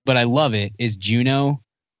flick. But I love it. Is Juno.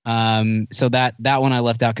 So that one I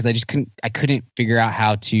left out because I couldn't figure out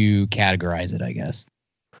how to categorize it, I guess.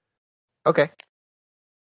 Okay.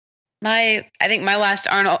 I think my last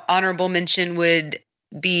honorable mention would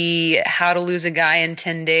be How to Lose a Guy in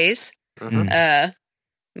 10 Days. Mm-hmm.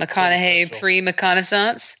 McConaughey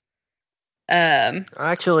pre-reconnaissance.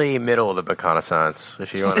 Actually, middle of the reconnaissance,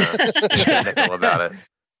 if you want to be technical about it.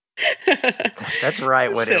 That's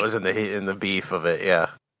right when it was in the beef of it. Yeah.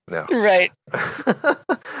 No. Right.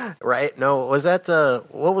 Right. No. Was that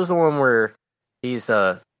what was the one where he's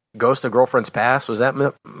the ghost of girlfriend's past? Was that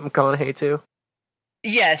McConaughey too?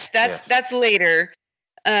 Yes, that's later.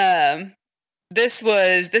 This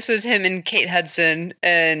was him and Kate Hudson,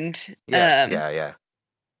 and yeah.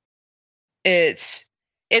 It's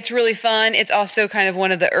really fun. It's also kind of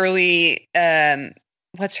one of the early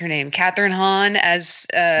what's her name? Catherine Hahn as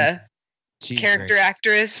character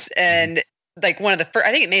actress, and one of the first.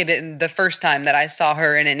 I think it may have been the first time that I saw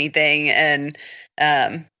her in anything, and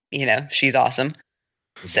she's awesome.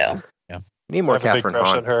 So need more I have a big Catherine crush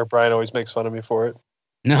Hahn. on her. Brian always makes fun of me for it.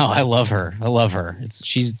 No, I love her.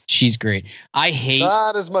 She's great. I hate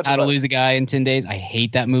Not as much How to as Lose a Guy in 10 Days. I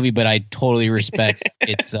hate that movie, but I totally respect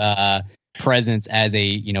its presence as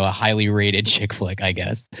a highly rated chick flick, I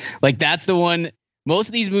guess. That's the one. Most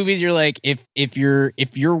of these movies, you're like, if your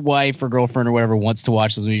wife or girlfriend or whatever wants to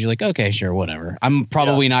watch those movies, you're like, okay, sure, whatever. I'm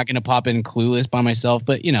probably not going to pop in Clueless by myself,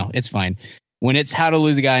 but it's fine. When it's How to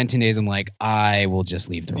Lose a Guy in 10 Days, I'm like, I will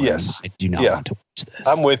just leave the room. Yes. I do not want to watch this.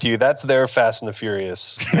 I'm with you. That's their Fast and the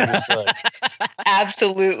Furious. They're just like,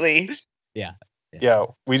 absolutely. Yeah.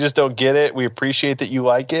 We just don't get it. We appreciate that you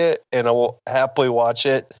like it, and I will happily watch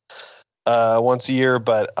it once a year.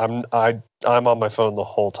 But I'm on my phone the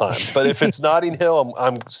whole time. But if it's Notting Hill,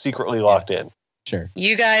 I'm secretly locked in. Sure.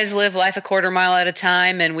 You guys live life a quarter mile at a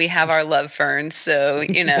time, and we have our love ferns. So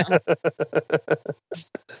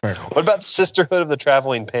What about Sisterhood of the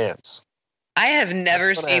Traveling Pants? I have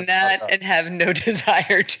never seen that and have no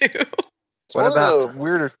desire to. It's What one about- of the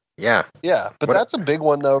weirder? Yeah. Yeah, but What- that's a big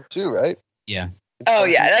one though too, right? Yeah. Oh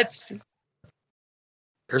yeah, that's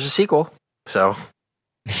There's a sequel, so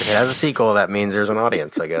if it has a sequel, that means there's an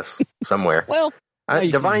audience, I guess, somewhere. Well,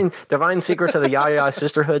 nice. Divine Secrets of the Yaya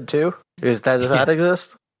Sisterhood too. Does that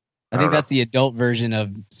exist? I think that's the adult version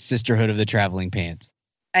of Sisterhood of the Traveling Pants.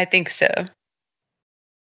 I think so.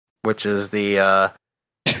 Which is the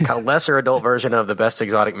lesser adult version of the Best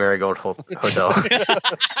Exotic Marigold Hotel.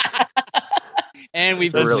 And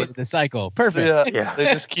we've Really? completed the cycle. Perfect. Yeah. They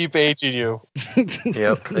just keep aging you.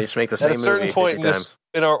 Yep, they just make the At same a certain movie point 50 times.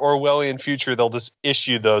 in our Orwellian future, they'll just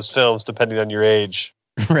issue those films depending on your age.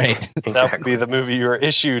 Right. That would be the movie you were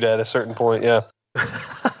issued at a certain point. Yeah.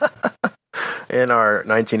 In our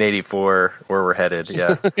 1984, where we're headed,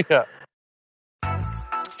 yeah. Yeah.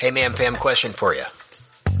 Hey, man, fam, question for you.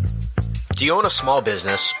 Do you own a small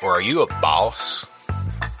business, or are you a boss?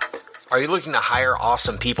 Are you looking to hire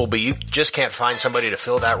awesome people, but you just can't find somebody to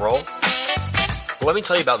fill that role? Well, let me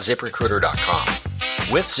tell you about ZipRecruiter.com.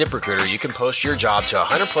 With ZipRecruiter, you can post your job to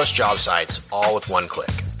 100 plus job sites, all with one click.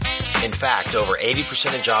 In fact, over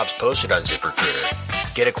 80% of jobs posted on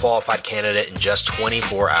ZipRecruiter get a qualified candidate in just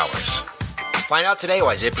 24 hours. Find out today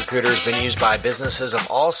why ZipRecruiter has been used by businesses of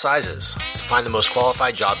all sizes to find the most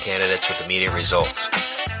qualified job candidates with immediate results.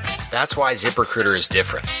 That's why ZipRecruiter is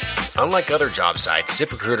different. Unlike other job sites,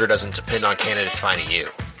 ZipRecruiter doesn't depend on candidates finding you.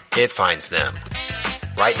 It finds them.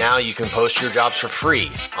 Right now, you can post your jobs for free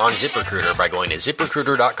on ZipRecruiter by going to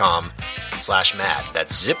ZipRecruiter.com/mad.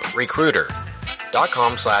 That's ZipRecruiter,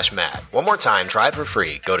 ZipRecruiter.com/mad. One more time, try it for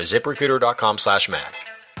free. Go to ZipRecruiter.com/mad.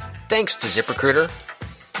 Thanks to ZipRecruiter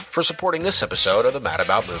for supporting this episode of the Mad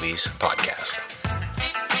About Movies podcast.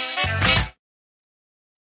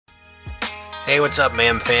 Hey, what's up,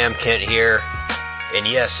 ma'am fam? Kent here. And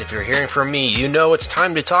yes, if you're hearing from me, you know it's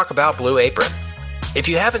time to talk about Blue Apron. If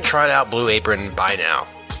you haven't tried out Blue Apron by now,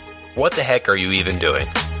 what the heck are you even doing?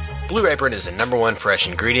 Blue Apron is the #1 fresh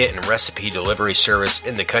ingredient and recipe delivery service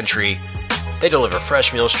in the country. They deliver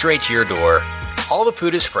fresh meals straight to your door. All the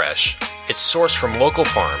food is fresh, it's sourced from local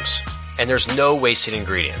farms, and there's no wasted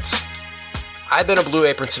ingredients. I've been a Blue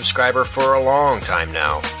Apron subscriber for a long time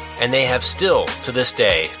now, and they have still, to this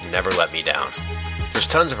day, never let me down. There's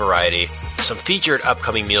tons of variety. Some featured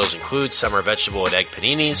upcoming meals include summer vegetable and egg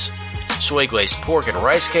paninis, soy glazed pork and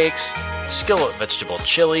rice cakes, skillet vegetable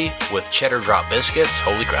chili with cheddar drop biscuits,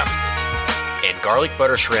 holy crap, and garlic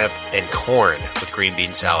butter shrimp and corn with green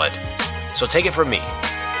bean salad. So take it from me.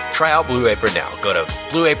 Try out Blue Apron now. Go to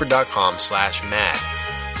blueapron.com/mad.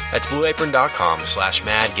 That's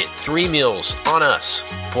blueapron.com/mad. Get 3 meals on us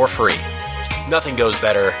for free. Nothing goes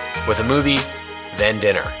better with a movie than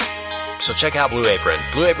dinner. So check out Blue Apron,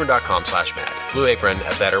 blueapron.com/mad. Blue Apron,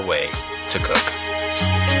 a better way to cook.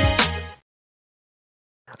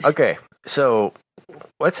 Okay, so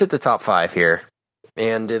let's hit the top 5 here.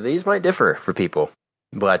 And these might differ for people.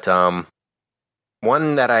 But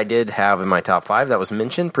one that I did have in my top 5 that was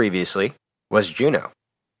mentioned previously was Juno.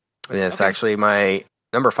 And it's actually my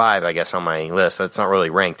number 5, I guess, on my list. That's not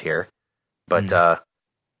really ranked here. But,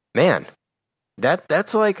 man,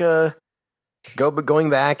 that's like a...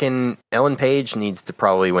 Going back, and Ellen Page needs to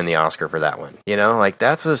probably win the Oscar for that one. You know, like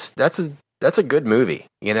that's a good movie.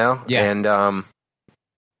 You know, yeah. And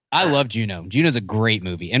I love Juno. Juno's a great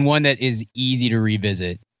movie and one that is easy to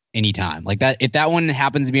revisit anytime. Like that, if that one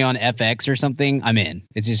happens to be on FX or something, I'm in.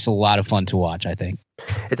 It's just a lot of fun to watch. I think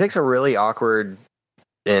it takes a really awkward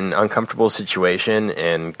and uncomfortable situation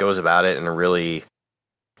and goes about it in a really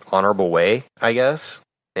honorable way, I guess.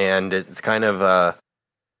 And it's kind of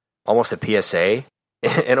almost a PSA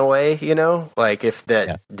in a way, you know, like if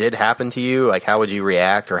that did happen to you, like how would you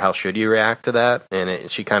react or how should you react to that?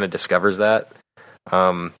 And she kind of discovers that.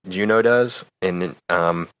 Juno does. And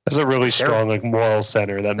that's a really strong like moral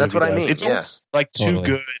center. That's what I mean. It's almost like too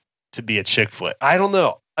good to be a chick flick. I don't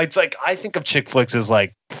know. It's like I think of chick flicks as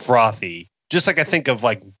like frothy, just like I think of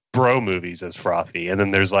like bro movies as frothy. And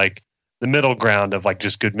then there's like the middle ground of like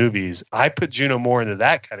just good movies. I put Juno more into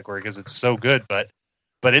that category because it's so good, but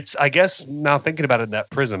it's, I guess, now thinking about it in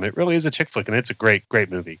that prism, it really is a chick flick, and it's a great,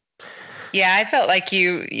 great movie. Yeah, I felt like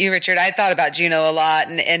you, Richard. I thought about Juno a lot,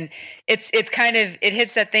 and it's kind of, it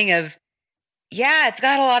hits that thing of, yeah, it's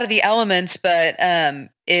got a lot of the elements, but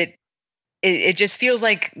it just feels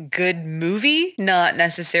like good movie, not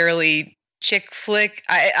necessarily chick flick.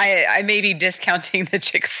 I may be discounting the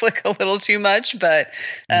chick flick a little too much, but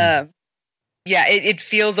yeah, it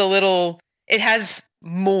feels a little. It has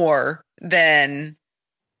more than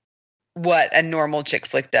what a normal chick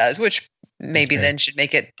flick does, which maybe then should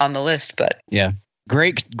make it on the list. But yeah,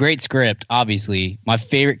 great script. Obviously, my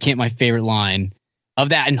favorite line of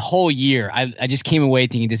that and whole year. I just came away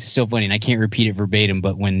thinking this is so funny, and I can't repeat it verbatim.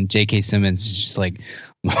 But when J.K. Simmons is just like,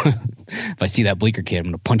 if I see that Bleecker kid, I'm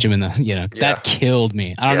gonna punch him in the, that killed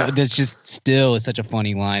me. I don't know. That's just still is such a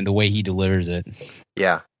funny line. The way he delivers it.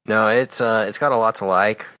 Yeah, no, it's got a lot to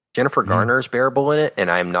like. Jennifer Garner's bearable in it,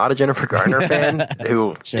 and I'm not a Jennifer Garner fan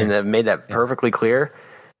who and made that perfectly clear.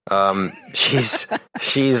 She has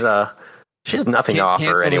nothing to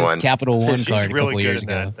offer anyone. Capital One card really a couple years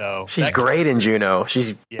ago. Though. She's great in Juno.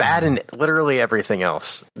 She's bad in literally everything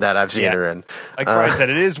else that I've seen her in. Like Brian said,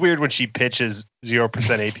 it is weird when she pitches 0%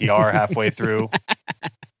 APR halfway through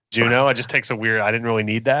Juno. It just takes a weird. I didn't really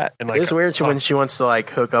need that. And like, it's weird when she wants to like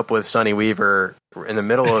hook up with Sonny Weaver in the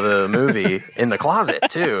middle of the movie in the closet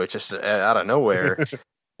too. It's just out of nowhere.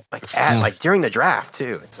 Like during the draft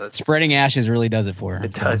too. It's Spreading Ashes really does it for her.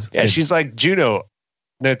 It does. Yeah, she's like Juno.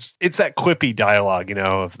 It's that quippy dialogue,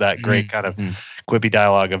 of that great kind of quippy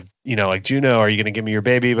dialogue of, like, Juno, are you going to give me your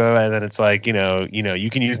baby? And then it's like, you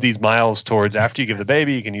can use these miles towards after you give the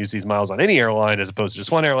baby, you can use these miles on any airline as opposed to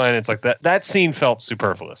just one airline. It's like that scene felt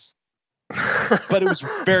superfluous, but it was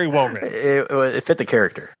very well written. It fit the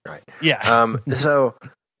character, right? Yeah. So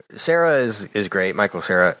Sarah is great, Michael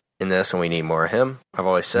Cera in this, and we need more of him. I've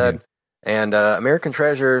always said, and American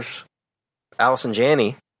Treasures, Allison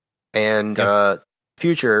Janney, and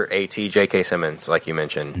future AT J.K. Simmons, like you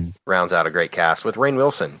mentioned, rounds out a great cast with Rainn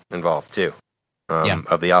Wilson involved too,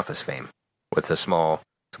 of The Office fame, with a small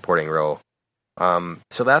supporting role.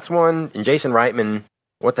 So that's one. And Jason Reitman,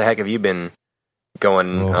 what the heck have you been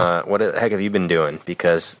going, Oh. what the heck have you been doing?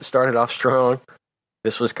 Because started off strong.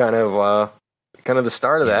 This was kind of the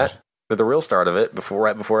start of that, or the real start of it,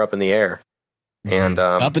 right before Up in the Air. And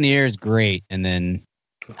Up in the Air is great, and then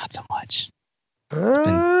not so much.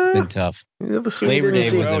 It's been tough. Labor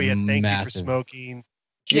Day was a Thank you for massive. smoking.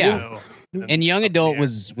 Yeah. You know, And Young Up in the Adult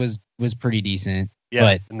Air. was pretty decent. Yeah,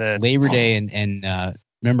 but and then Labor Day and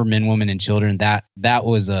remember Men, Women, and Children. That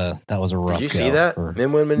was a rough. Did you go see that? for-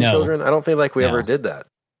 Men, Women, and No. Children? I don't feel like we No. ever did that.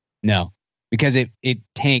 No, because it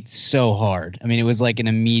tanked so hard. I mean, it was like an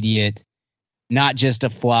immediate, not just a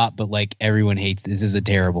flop, but like everyone hates this is a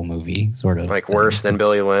terrible movie, sort of. Like worse than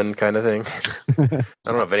Billy Lynn kind of thing. I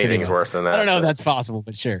don't know if anything's Anyway. worse than that. I don't know if but- that's possible,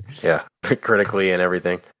 but sure. Yeah, critically and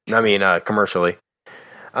everything. I mean, commercially.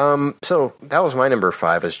 So that was my number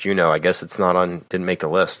 5 as Juno. I guess it's not on, didn't make the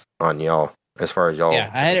list on y'all as far as y'all. Yeah,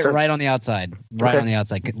 I had it concerned. right on the outside. Right Okay. on the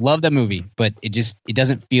outside. Love that movie, but it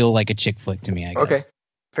doesn't feel like a chick flick to me, I guess. Okay,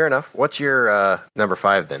 fair enough. What's your number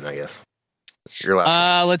 5 then? I guess your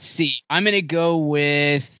last. Let's see. I'm gonna go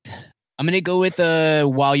with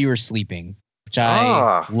While You Were Sleeping, which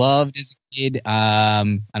I loved as a kid. I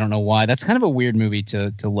don't know why. That's kind of a weird movie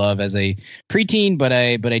to love as a preteen, but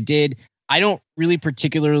I did. I don't really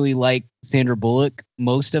particularly like Sandra Bullock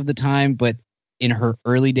most of the time, but in her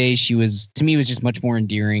early days, she was just much more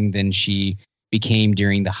endearing than she became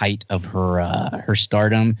during the height of her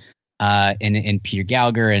stardom. And Peter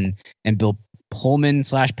Gallagher and Bill Pullman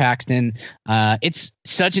 / Paxton. It's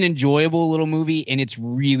such an enjoyable little movie, and it's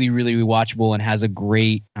really, really rewatchable and has a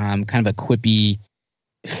great kind of a quippy,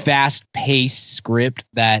 fast-paced script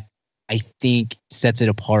that I think sets it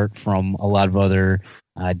apart from a lot of other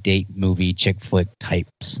date movie chick flick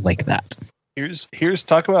types like that. here's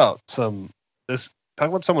talk about someone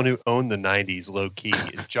who owned the '90s low key.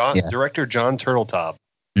 Director John Turteltaub.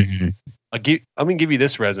 Mm-hmm. I'm gonna give you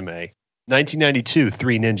this resume: 1992,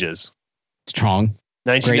 Three Ninjas. Strong.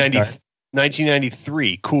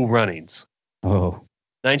 1993, Cool Runnings. Oh,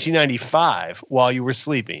 1995, While You Were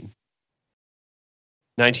Sleeping.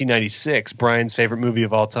 1996, Brian's favorite movie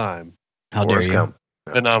of all time, how dare Forrest you? Gump.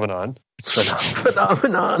 Phenomenon.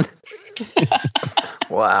 Phenomenon.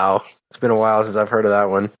 Wow, it's been a while since I've heard of that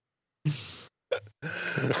one. It's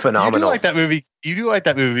You phenomenal. do like that movie. You do like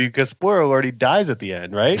that movie because spoiler alert, he dies at the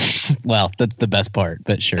end, right? Well, that's the best part,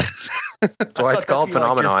 but sure. That's why it's I thought called that'd be, like,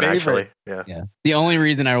 your Phenomenon, actually. favorite. Yeah. Yeah. The only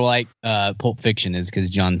reason I like Pulp Fiction is because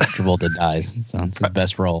John Travolta dies. So it's his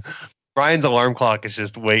best role. Brian's alarm clock is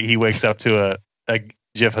just he wakes up to a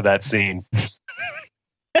gif of that scene.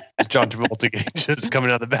 John Travolta just coming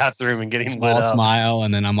out of the bathroom and getting lit Small up. smile,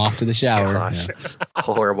 and then I'm off to the shower. Gosh. Yeah.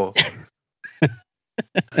 Horrible.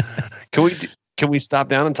 Can we stop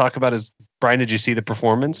down and talk about his Brian? Did you see the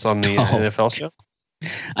performance on the NFL show?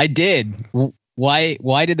 I did. Why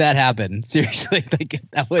did that happen? Seriously, like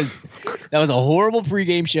that was a horrible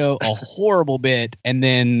pregame show, a horrible bit, and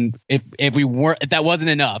then if that wasn't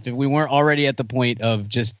enough, if we weren't already at the point of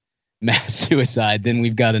just mass suicide, then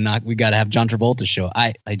we've got to have John Travolta show.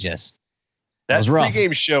 I just That was rough.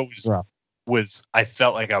 pregame show Rough. was I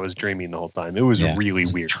felt like I was dreaming the whole time. It was really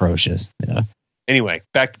weird. atrocious. Yeah. Anyway,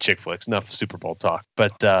 back to chick flicks. Enough Super Bowl talk.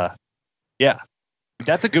 But yeah,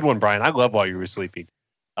 that's a good one, Brian. I love While You Were Sleeping.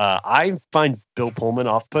 I find Bill Pullman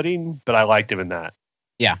off-putting, but I liked him in that.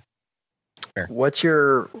 Yeah. What's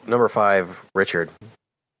your number 5, Richard?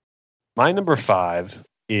 My number 5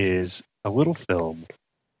 is a little film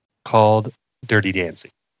called Dirty Dancing.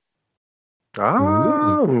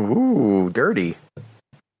 Oh, ooh, dirty.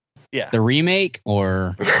 Yeah, The remake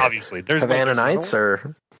or obviously. There's Havana there's Nights,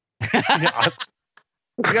 or Yeah,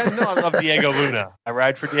 you guys know I love Diego Luna. I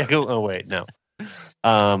ride for Diego. Oh wait, no.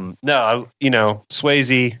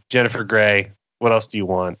 Swayze, Jennifer Grey. What else do you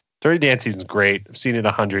want? Dirty Dancing is great. I've seen it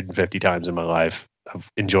 150 times in my life. I've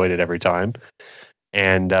enjoyed it every time.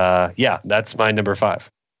 And that's my number 5.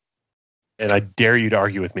 And I dare you to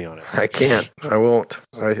argue with me on it. I can't. I won't.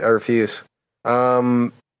 I refuse.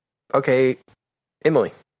 Okay,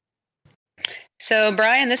 Emily. So,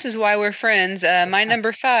 Brian, this is why we're friends. My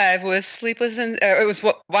number 5 was Sleepless, it was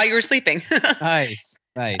While You Were Sleeping. nice.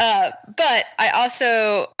 But I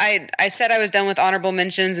said I was done with honorable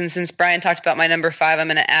mentions, and since Brian talked about my number 5, I'm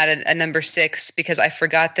going to add a number 6 because I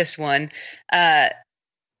forgot this one.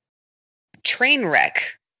 Trainwreck.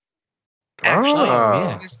 Actually,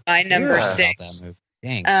 Ah. was my number Yeah. 6.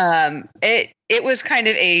 Dang. It was kind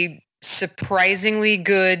of a surprisingly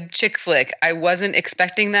good chick flick. I wasn't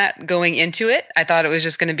expecting that going into it. I thought it was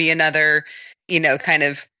just going to be another, kind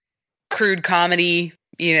of crude comedy,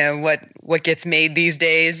 what gets made these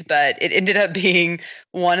days, but it ended up being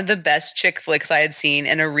one of the best chick flicks I had seen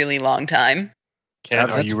in a really long time. Ken,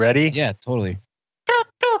 are you ready? Yeah, totally.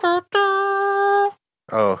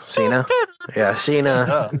 Oh, Cena. Yeah,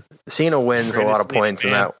 Cena. Cena wins a lot of points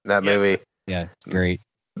in that movie. Yeah, it's great.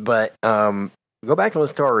 But go back and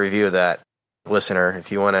listen to our review of that, listener,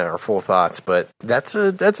 if you want our full thoughts. But that's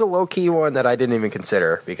a low key one that I didn't even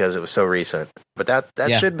consider because it was so recent. But that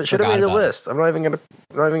should have made the list. I'm not even gonna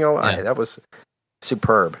lie. Yeah. That was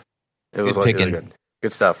superb. It was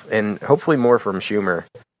good stuff, and hopefully more from Schumer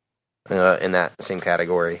in that same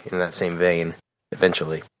category, in that same vein,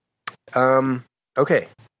 eventually. Okay,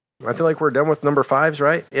 I feel like we're done with number 5s,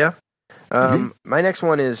 right? Yeah. My next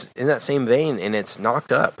one is in that same vein, and it's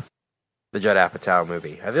Knocked Up, the Judd Apatow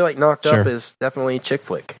movie. I feel like Knocked Up is definitely chick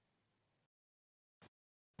flick.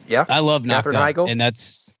 Yeah, I love Knocked Katherine Up, Heigl. and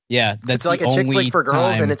that's it's like a chick flick for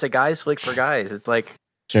girls, and it's a guy's flick for guys. It's like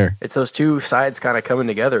it's those two sides kind of coming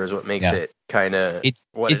together is what makes it kind of it's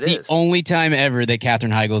the only time ever that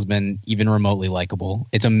Katherine Heigl's been even remotely likable.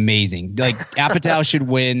 It's amazing. Like Apatow should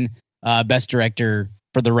win Best Director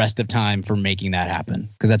for the rest of time for making that happen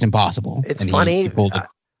because that's impossible. It's funny.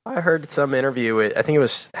 I heard some interview with, I think it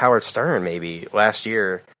was Howard Stern maybe last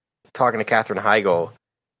year, talking to Katherine Heigl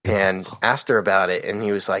and asked her about it, and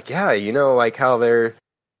he was like, "Yeah, like how there's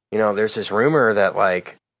this rumor that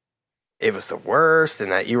like it was the worst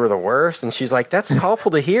and that you were the worst," and she's like, "That's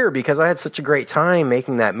awful to hear because I had such a great time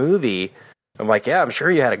making that movie." I'm like, yeah, I'm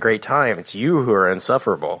sure you had a great time. It's you who are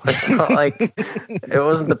insufferable. It's not like it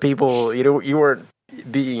wasn't the people. You weren't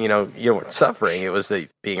being. You weren't suffering. It was the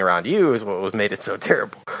being around you is what made it so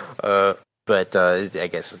terrible. But I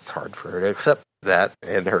guess it's hard for her to accept that,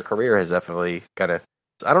 and her career has definitely kind of.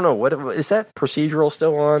 I don't know what is that procedural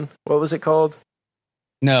still on. What was it called?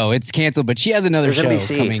 No, it's canceled. But she has another show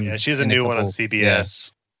coming. Yeah, she has a new one on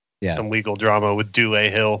CBS. Yeah, some legal drama with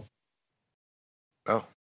Dule Hill. Oh.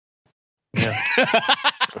 Yeah.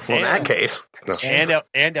 Well, in that case, no.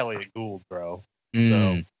 and Elliot Gould, bro.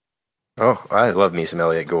 So, I love me some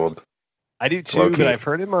Elliot Gould. I do too. But I've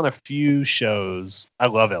heard him on a few shows. I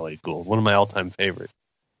love Elliot Gould, one of my all-time favorites.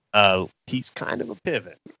 He's kind of a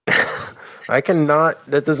pivot.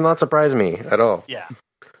 That does not surprise me at all. Yeah,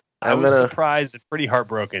 I was surprised and pretty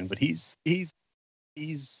heartbroken, but he's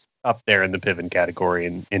up there in the pivot category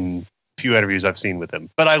in a few interviews I've seen with him.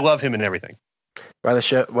 But I love him in everything.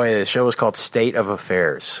 The show was called State of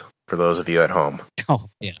Affairs, for those of you at home. Oh,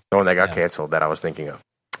 yeah. The one that got canceled that I was thinking of.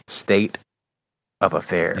 State of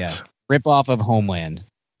Affairs. Yeah. Rip off of Homeland.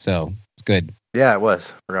 So, it's good. Yeah, it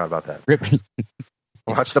was. Forgot about that.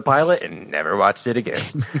 Watched the pilot and never watched it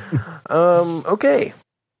again. Okay.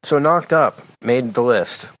 So, Knocked Up made the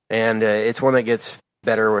list. And it's one that gets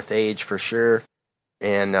better with age for sure.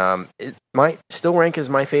 And it might still rank as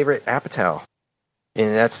my favorite Apatow.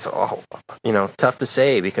 And that's tough to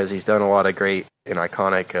say because he's done a lot of great and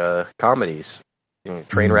iconic comedies.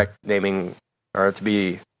 Trainwreck naming or to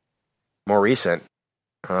be more recent.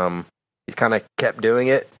 He's kind of kept doing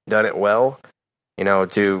it, done it well,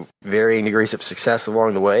 to varying degrees of success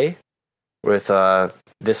along the way. With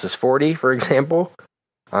This Is 40, for example.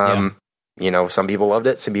 Some people loved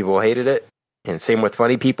it, some people hated it. And same with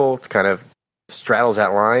Funny People. It kind of straddles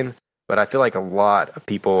that line. But I feel like a lot of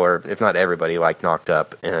people, or if not everybody, like Knocked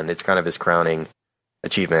Up, and it's kind of his crowning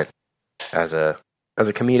achievement as a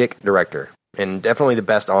comedic director, and definitely the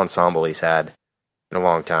best ensemble he's had in a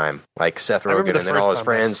long time. Like Seth Rogen and then all his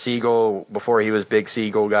friends, Siegel before he was big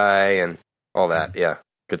Siegel guy, and all that. Yeah,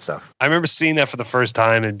 good stuff. I remember seeing that for the first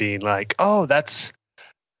time and being like, "Oh, that's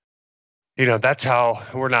how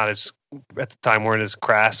we're not as." At the time weren't as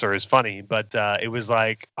crass or as funny, but it was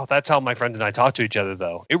like, oh, that's how my friends and I talk to each other,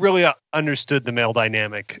 though. It really understood the male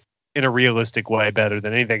dynamic in a realistic way better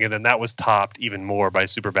than anything, and then that was topped even more by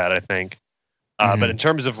Superbad, I think. But in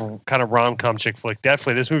terms of kind of rom-com chick flick,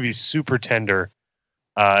 definitely this movie's super tender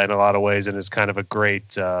in a lot of ways, and is kind of a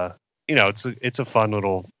great, it's a fun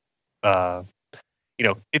little,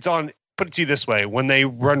 it's on. Put it to you this way: when they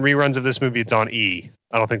run reruns of this movie, it's on E.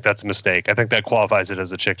 I don't think that's a mistake. I think that qualifies it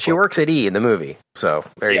as a chick flick. She works at E in the movie, so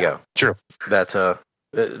there you go. True. That's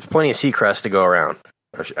there's plenty of Seacrest to go around.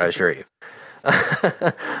 I assure you.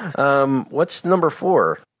 What's number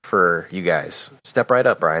 4 for you guys? Step right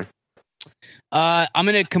up, Brian. I'm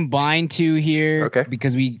gonna combine 2 here, okay?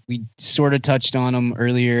 Because we sort of touched on them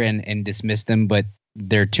earlier and dismissed them, but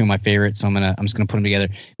they're 2 of my favorites, so I'm just gonna put them together.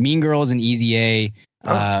 Mean Girls and Easy A.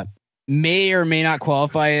 May or may not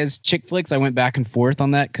qualify as chick flicks. I went back and forth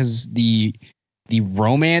on that because the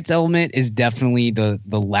romance element is definitely the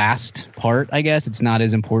last part, I guess. It's not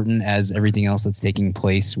as important as everything else that's taking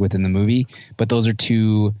place within the movie. But those are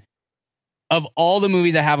 2 of all the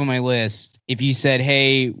movies I have on my list, if you said,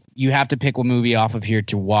 "Hey, you have to pick one movie off of here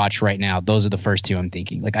to watch right now," those are the first two I'm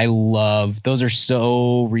thinking. Like, I love those; are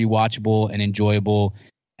so rewatchable and enjoyable.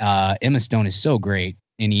 Emma Stone is so great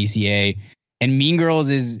in ECA, and Mean Girls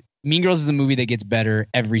is a movie that gets better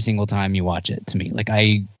every single time you watch it. To me, like,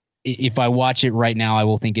 if I watch it right now, I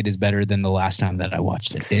will think it is better than the last time that I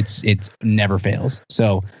watched it. It never fails.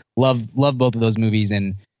 So love both of those movies,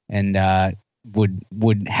 and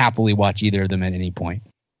would happily watch either of them at any point.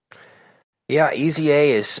 Yeah, Easy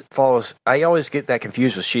A follows. I always get that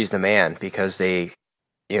confused with She's the Man because they,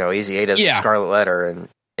 Easy A does the Scarlet Letter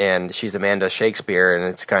and She's the Man does Shakespeare, and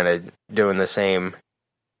it's kind of doing the same,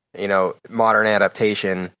 modern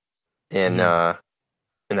adaptation in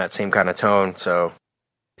that same kind of tone. So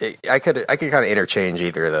I could kind of interchange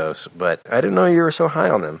either of those, but I didn't know you were so high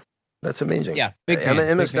on them. That's amazing. Yeah, big fan.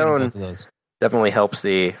 Emma Stone of those. definitely helps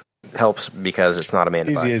because it's not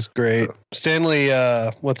Amanda Easy Bynes. is great. So. Stanley,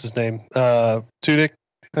 what's his name? Tudyk.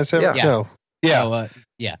 I said Yeah. no. Yeah. Oh,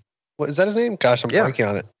 What is that his name? Gosh, I'm blanking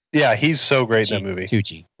on it. Yeah, he's so great in that movie.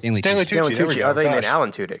 Tucci. Stanley Stanley Tucci. There we Tucci. go. I thought you meant Gosh.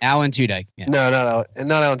 Alan Tudyk. Alan Tudyk. Yeah. No,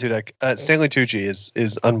 not Alan Tudyk. Stanley Tucci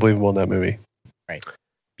is unbelievable in that movie. Right.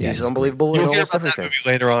 He's unbelievable in You'll hear almost about that everything.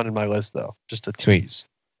 movie later on in my list, though. Just a Sweet. tease.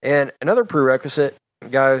 And another prerequisite,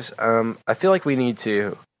 guys, I feel like we need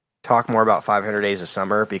to talk more about 500 Days of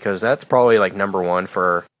Summer because that's probably like number one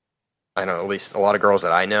for, I know, at least a lot of girls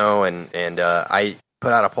that I know. And I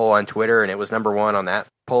put out a poll on Twitter and it was number one on that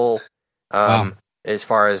poll. Wow. As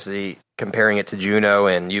far as the comparing it to Juno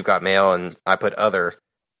and You've Got Mail, and I put other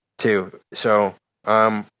too. So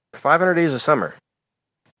 500 Days of Summer.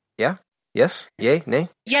 Yeah? Yes? Yay? Nay?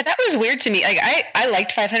 Yeah, that was weird to me. Like I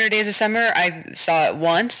liked 500 Days of Summer. I saw it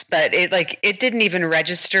once, but it didn't even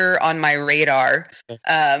register on my radar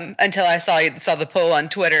until I saw the poll on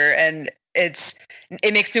Twitter, and it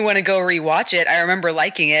makes me want to go rewatch it. I remember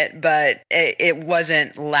liking it, but it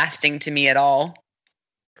wasn't lasting to me at all.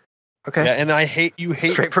 Okay. Yeah, and I hate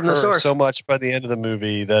Straight from the her source. so much by the end of the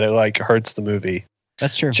movie that it like hurts the movie.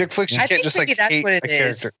 That's true. Chick flicks, you I can't think just maybe like that's hate what it a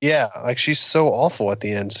is. character. Yeah, like she's so awful at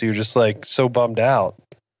the end, so you're just like so bummed out.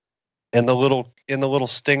 And the little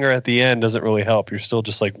stinger at the end doesn't really help. You're still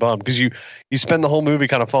just like bummed because you spend the whole movie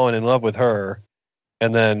kind of falling in love with her,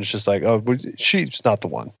 and then it's just like, oh, she's not the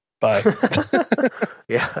one. Bye.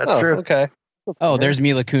 Yeah, that's true. Okay. Oh, there's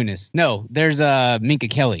Mila Kunis. No, there's Minka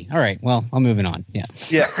Kelly. All right, well, I'm moving on. Yeah.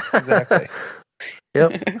 Yeah, exactly.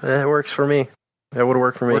 Yep, that works for me. That would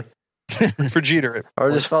work for me. For Jeter, I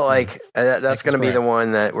just felt like that's going to be swear. the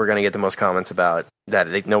one that we're going to get the most comments about.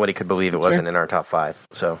 That nobody could believe it wasn't in our top 5.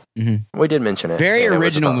 So we did mention it. Very and it was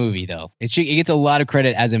original a thought. movie, though. It gets a lot of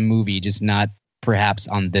credit as a movie, just not perhaps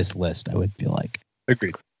on this list, I would feel like.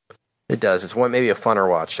 agreed. It does. It's maybe a funner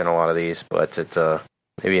watch than a lot of these, but it's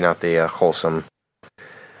maybe not the wholesome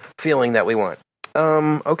feeling that we want.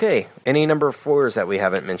 Okay. Any number 4s that we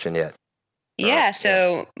haven't mentioned yet? Yeah,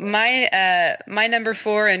 so my number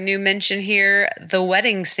 4, a new mention here, The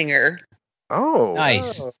Wedding Singer. Oh,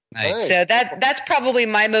 Nice. Oh, Nice. So that's probably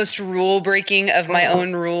my most rule breaking of my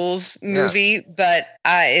own rules movie, but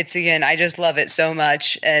I just love it so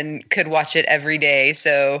much and could watch it every day.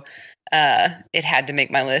 So it had to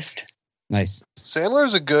make my list. Nice.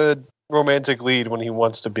 Sandler's a good romantic lead when he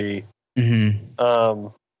wants to be. Mm-hmm.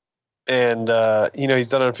 And he's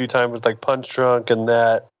done it a few times with like Punch Drunk and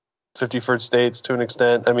that 50 First Dates to an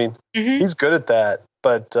extent. I mean, Mhm. he's good at that,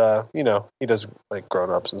 but he does like Grown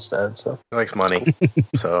Ups instead. So he likes money.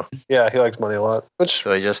 so yeah, he likes money a lot. Which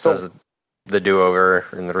he just does the do-over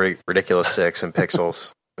and the Ridiculous Six and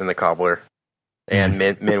Pixels and the Cobbler and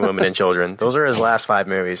Men, Women, and Children. Those are his last 5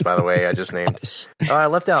 movies, by the way. I just named. Oh, I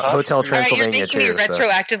left out Hotel All right, you're Transylvania making me too. So.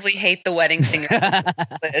 retroactively hate The Wedding Singer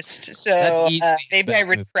list. So That's easily the maybe I best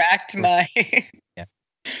movie. retract my.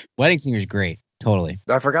 Wedding Singer's great. Totally.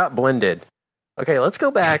 I forgot Blended. Okay, let's go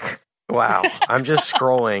back. Wow, I'm just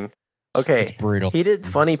scrolling. Okay, It's brutal. he did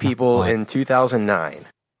Funny It's not People fun. in 2009.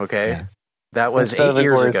 Okay, Yeah. that was instead 8 of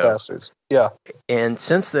years Inglourious ago. Bastards. Yeah, And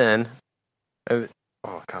since then, oh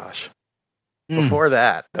gosh, Mm. before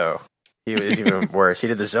that though, he was even worse. He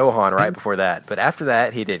did the Zohan right before that, but after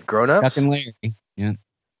that, he did Grown Chuck Ups, and Larry. Yeah.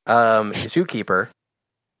 Zookeeper,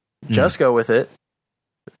 Mm. Just Go With It,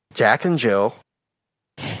 Jack and Jill,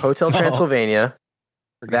 Hotel Oh. Transylvania,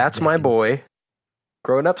 That's My Boy,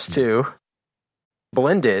 Grown Ups 2,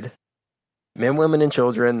 Blended, Men, Women, and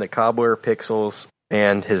Children, The Cobbler, Pixels,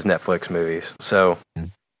 and his Netflix movies. So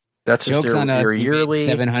that's just Jokes on us. your we made yearly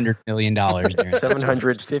 $700 million.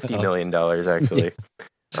 $750 million, actually.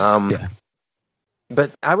 Yeah.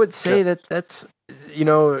 But I would say that's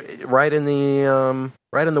right in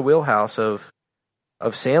the wheelhouse of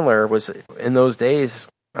of Sandler was in those days,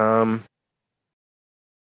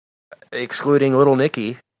 excluding Little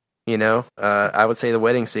Nicky. I would say The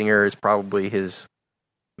Wedding Singer is probably his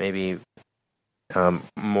maybe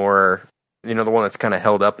more, the one that's kind of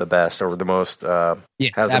held up the best or the most has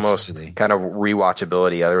the absolutely. most kind of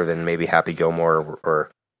rewatchability, other than maybe Happy Gilmore or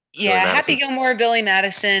Yeah, Billy Happy Madison. Gilmore, Billy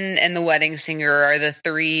Madison, and The Wedding Singer are the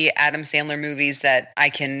 3 Adam Sandler movies that I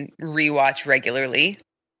can rewatch regularly.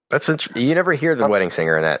 That's you never hear The Wedding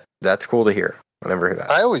Singer, and that's cool to hear. I never hear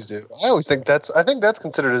that. I always do. I always think that's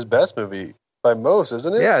considered his best movie by most,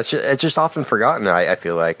 isn't it? Yeah, it's just often forgotten. I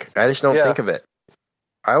feel like I just don't think of it.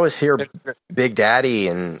 I always hear Big Daddy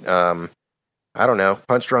and I don't know,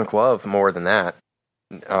 Punch Drunk Love more than that.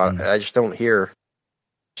 I just don't hear.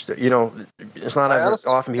 It's not as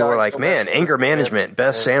often people are like, man, Anger Management,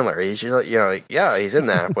 best Sandler. He's just, yeah, he's in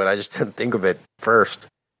that, but I just didn't think of it first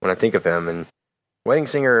when I think of him. And Wedding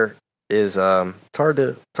Singer is it's hard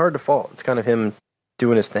to fault. It's kind of him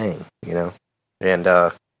doing his thing, and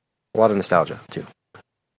a lot of nostalgia too.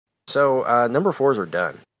 So number 4s are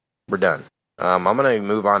done. We're done. I'm gonna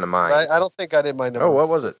move on to mine. I don't think I did my number. Oh, what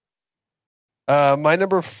was it? My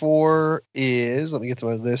number 4 is, let me get to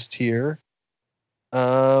my list here.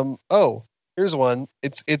 Here's one.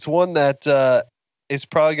 It's one that is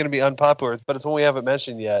probably going to be unpopular, but it's one we haven't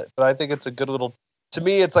mentioned yet. But I think it's a good little. To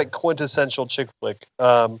me, it's like quintessential chick flick.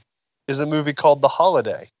 Is a movie called The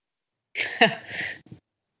Holiday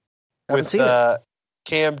with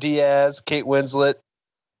Cam Diaz, Kate Winslet,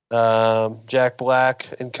 Jack Black,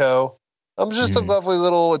 and co. Just a lovely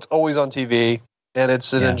little. It's always on TV, and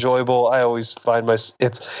it's an enjoyable. I always find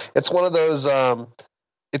it's one of those.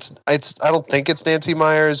 It's I don't think it's Nancy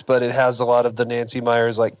Meyers, but it has a lot of the Nancy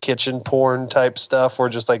Meyers like kitchen porn type stuff, where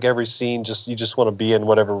just like every scene, you just want to be in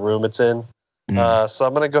whatever room it's in. So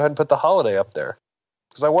I'm gonna go ahead and put The Holiday up there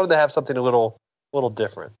because I wanted to have something a little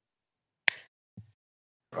different.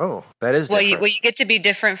 Oh, that is different. Well, you get to be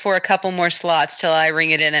different for a couple more slots till I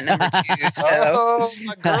ring it in at number 2. So. Oh,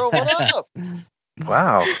 my girl, what up?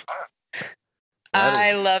 Wow.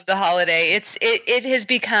 I love The Holiday. It has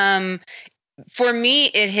become, for me,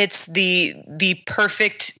 it hits the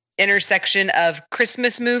perfect intersection of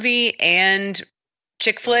Christmas movie and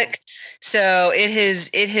chick flick. So it has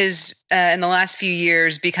in the last few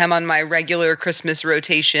years become on my regular Christmas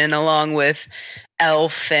rotation, along with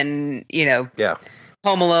Elf and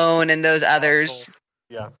Home Alone and those others.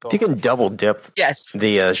 Yeah. If you can double dip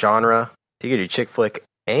the genre, if you can do chick flick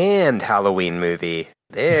and Halloween movie,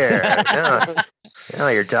 there. now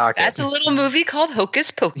you're talking. That's a little movie called Hocus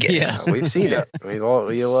Pocus. Yeah, we've seen it. We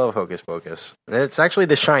love Hocus Pocus. It's actually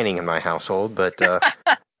The Shining in my household, but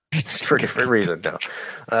for a different reason. No.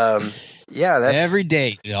 That's every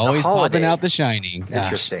day. Always popping out The Shining. Gosh.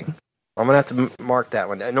 Interesting. I'm going to have to mark that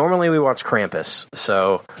one. Normally we watch Krampus,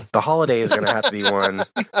 so The Holiday is going to have to be one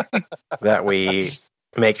that we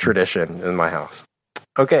make tradition in my house.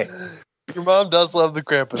 Okay. Your mom does love the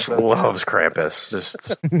Krampus. She loves Krampus.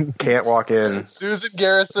 Just can't walk in. Susan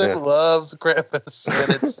Garrison loves Krampus.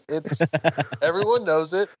 And it's everyone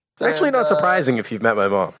knows it. It's actually not surprising if you've met my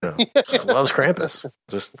mom. No. She loves Krampus.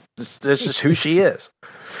 It's just who she is.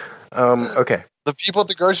 Okay. The people at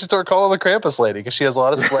the grocery store call her the Krampus lady because she has a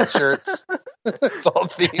lot of sweatshirts. It's all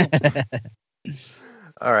themed.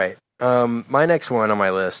 All right. My next one on my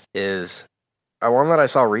list is one that I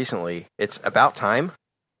saw recently. It's About Time.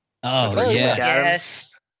 Oh, yeah.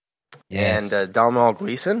 Yes. And Domhnall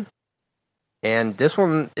Gleeson. And this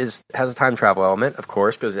one has a time travel element, of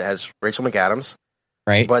course, because it has Rachel McAdams.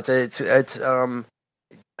 Right. But it's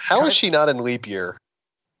how is she not in Leap Year?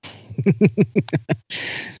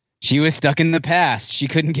 She was stuck in the past. She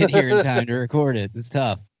couldn't get here in time to record it. It's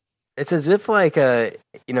tough. It's as if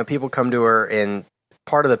people come to her and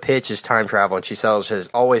part of the pitch is time travel, and she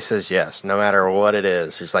always says yes, no matter what it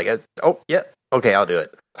is. She's like, oh yeah, okay, I'll do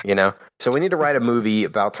it. So we need to write a movie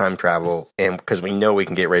about time travel, and because we know we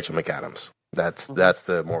can get Rachel McAdams. That's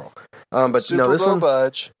the moral. But Super no,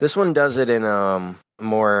 this one does it in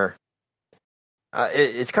more.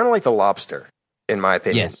 It's kind of like The Lobster, in my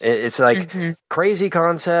opinion. Yes. It's like crazy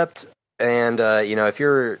concept, and if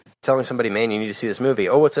you're telling somebody, man, you need to see this movie.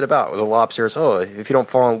 Oh, what's it about? The lobsters. Oh, if you don't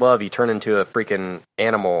fall in love, you turn into a freaking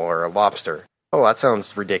animal or a lobster. Oh, that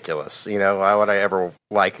sounds ridiculous. Why would I ever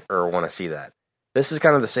like or want to see that? This is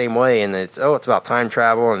kind of the same way, and it's about time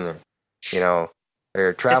travel, and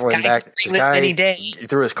they're traveling back. This guy any day.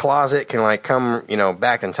 Through his closet can come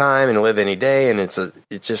back in time and live any day, and it's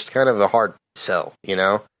just kind of a hard sell,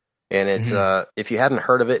 and it's if you hadn't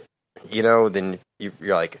heard of it, then you're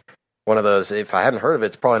like one of those. If I hadn't heard of it,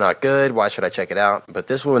 it's probably not good. Why should I check it out? But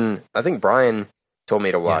this one, I think Brian told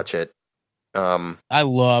me to watch it, I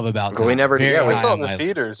love About Time. We never did. Very Yeah, we I high saw it on in the my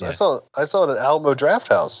theaters. list. I saw it at Alamo Draft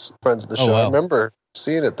House. Friends of the Oh, show. I wow. remember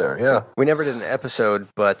seeing it there. Yeah. we never did an episode,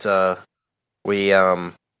 but we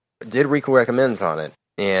did Rico recommends on it,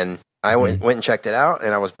 and I went and checked it out,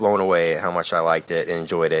 and I was blown away at how much I liked it and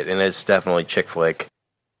enjoyed it. And it's definitely chick flick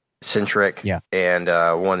centric, Yeah. and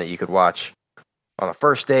one that you could watch on a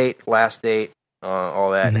first date, last date,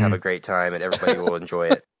 all that, and have a great time, and everybody will enjoy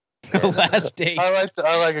it. And, Last Date. I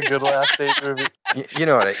like a good last date movie. you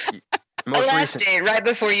know what? A Most last recent, date, right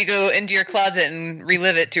before you go into your closet and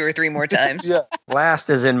relive it 2 or 3 more times. Yeah. last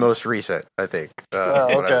is in most recent, I think.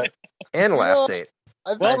 Oh, what I- okay. And last date.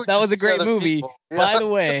 I Well, thought that was a we great could see other movie. people. By the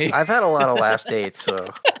way, I've had a lot of last dates, so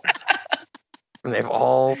and they've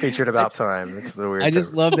all featured About Time. That's the weird. I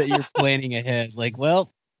just thing. love that you're planning ahead. Like,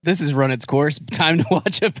 well, this has run its course. Time to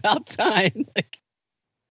watch About Time. Like,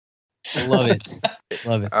 I love it.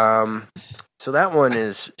 Love it. So that one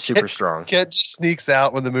is super strong. Kent just sneaks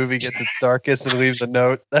out when the movie gets its darkest and leaves a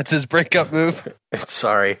note. That's his breakup move.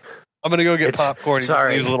 Sorry, I'm gonna go get It's- popcorn. He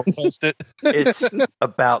sorry. just leaves a little post-it. it's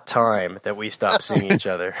about time that we stop seeing each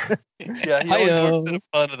other. Yeah, he always Hi-yo. works in the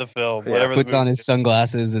fun of the film. Yeah. Whatever the Puts on movie his is.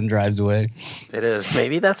 sunglasses and drives away. It is.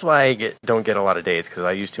 Maybe that's why I don't get a lot of dates because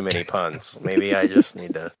I use too many puns. Maybe I just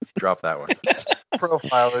need to drop that one.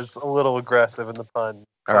 profile is a little aggressive in the pun.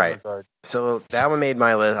 All right. regard. So that one made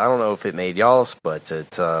my list. I don't know if it made y'all's, but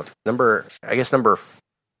it's number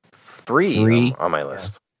 3 on my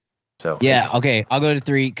list. So Yeah, okay. I'll go to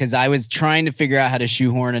 3 because I was trying to figure out how to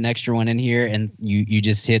shoehorn an extra one in here, and you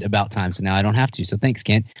just hit About Time, so now I don't have to. So thanks,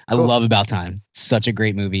 Kent. I Cool. love About Time. Such a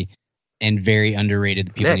great movie and very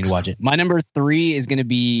underrated. People need Next. to watch it. My number 3 is going to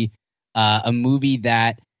be a movie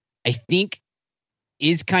that I think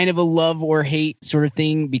is kind of a love or hate sort of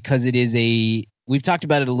thing because it is we've talked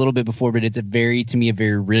about it a little bit before, but it's a very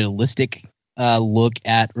realistic look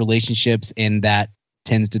at relationships, and that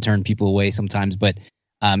tends to turn people away sometimes. But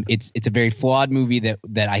it's a very flawed movie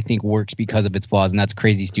that I think works because of its flaws, and that's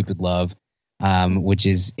Crazy Stupid Love, which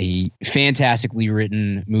is a fantastically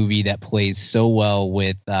written movie that plays so well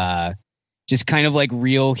with just kind of like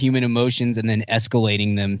real human emotions and then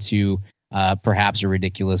escalating them to perhaps a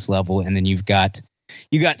ridiculous level. And then you got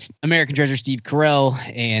American Treasure Steve Carell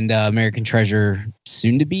and American Treasure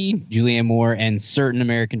soon to be Julianne Moore and certain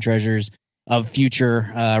American Treasures of future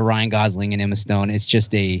Ryan Gosling and Emma Stone.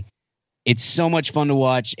 It's so much fun to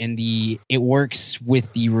watch, and it works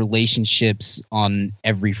with the relationships on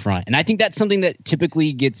every front. And I think that's something that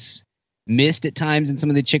typically gets missed at times in some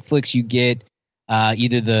of the chick flicks. You get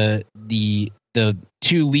either the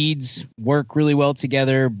two leads work really well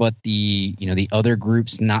together, but the other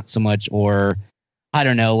groups not so much, or I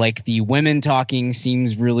don't know, like the women talking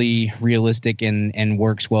seems really realistic and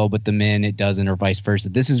works well, but the men it doesn't, or vice versa.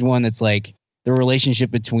 This is one that's like the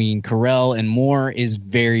relationship between Carell and Moore is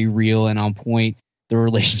very real and on point. The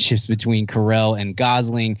relationships between Carell and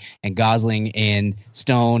Gosling and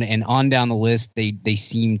Stone and on down the list, they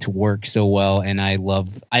seem to work so well. And I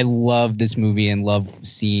love this movie and love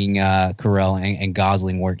seeing Carell and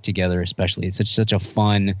Gosling work together, especially. It's such a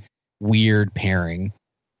fun, weird pairing.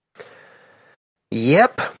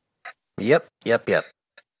 Yep.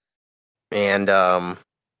 And we're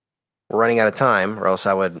running out of time, or else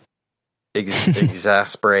I would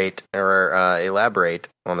exasperate or elaborate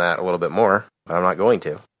on that a little bit more, but I'm not going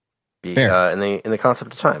to. Fair. In the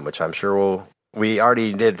concept of time, which I'm sure we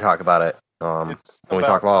already did talk about it It's when we about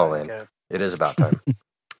talked La La time, Land. Ken. It is about time.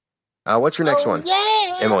 What's your next one,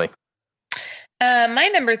 Emily? My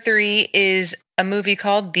number 3 is a movie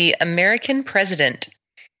called The American President.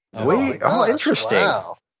 my gosh, Interesting.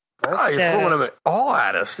 Wow. Oh, you're So- throwing them all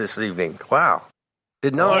at us this evening. Wow.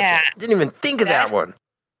 Didn't even think of that one.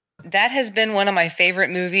 That has been one of my favorite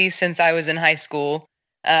movies since I was in high school.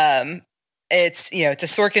 It's it's a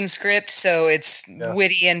Sorkin script, so it's Yeah.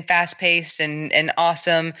 witty and fast paced and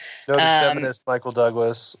awesome. Noted feminist Michael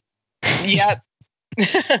Douglas. Yep.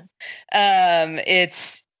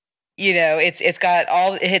 It's it's got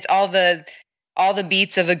it hits all the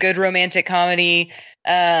beats of a good romantic comedy.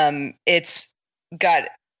 It's got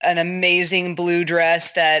an amazing blue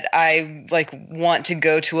dress that I want to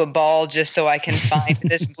go to a ball just so I can find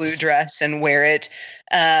this blue dress and wear it.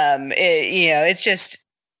 It's just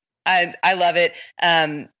I love it.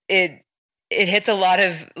 It hits a lot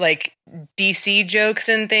of DC jokes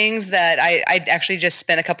and things that I actually just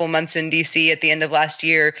spent a couple months in DC at the end of last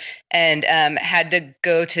year and had to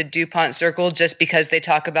go to DuPont Circle just because they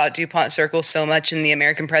talk about DuPont Circle so much in The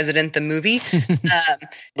American President, the movie.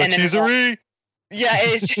 And then Cheesery. yeah,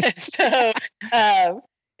 it's just so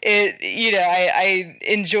I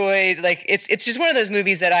enjoyed, like, it's just one of those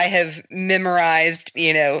movies that I have memorized,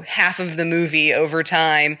 half of the movie over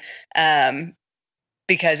time,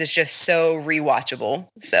 because it's just so rewatchable.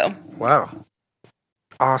 So Wow.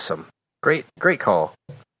 Awesome. Great call.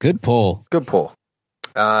 Good pull. Good pull.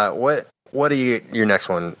 What are your next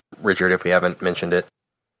one, Richard, if we haven't mentioned it?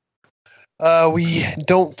 We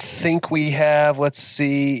don't think we have. Let's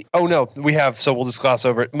see. Oh no, we have. So we'll just gloss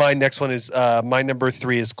over it. My next one is my number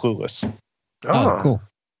 3 is Clueless. Oh, cool.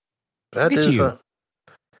 That Look at is you.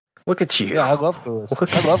 look at you. Yeah, I love Clueless.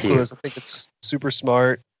 Look I love at you. Clueless. I think it's super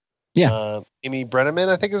smart. Yeah. Amy Brenneman,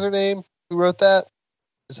 I think is her name. Who wrote that?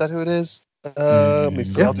 Is that who it is? Let me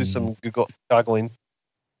see. Yeah. I'll do some googling.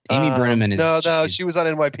 Amy Brenneman is. No, she was on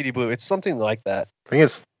NYPD Blue. It's something like that. I think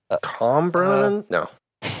it's Tom Brennan. No.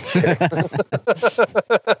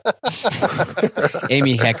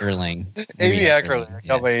 Amy Heckerling. Amy Heckerling. I Yeah.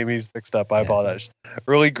 got my Amy's mixed up. I Yeah. apologize.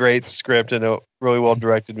 Really great script and a really well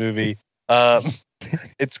directed movie.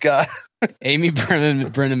 It's got Amy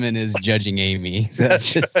Brenneman is judging Amy. So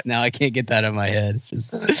that's just now I can't get that out of my head. It's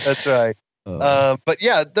just that's right. But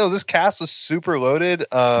yeah, no, this cast was super loaded.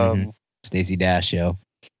 Stacey Dash, yo.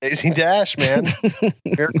 Stacey Dash, man,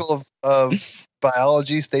 miracle of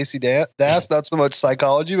biology. Stacey Dash, not so much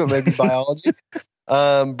psychology, but maybe biology.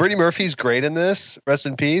 Brittany Murphy's great in this. Rest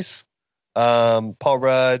in peace. Paul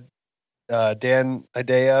Rudd, Dan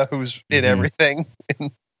Hedaya, who's in everything.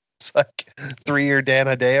 It's like 3-year Dan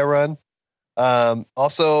Hedaya run.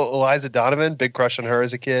 Also Eliza Donovan, big crush on her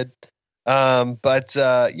as a kid. But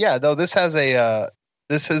yeah, though this has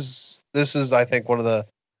this is I think one of the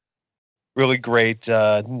really great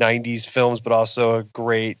 90s films, but also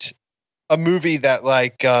a movie that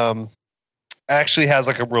like actually has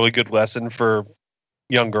like a really good lesson for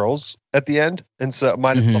young girls at the end. And so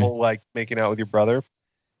minus the whole like making out with your brother.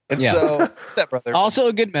 And so stepbrother. Also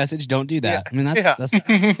a good message. Don't do that. I mean, that's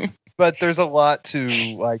But there's a lot to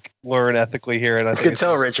like learn ethically here, and I You think could it's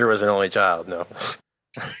tell just- Richard was an only child. No.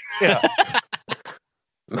 Yeah.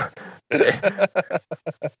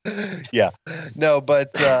 Yeah. No,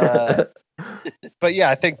 but yeah,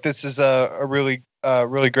 I think this is a really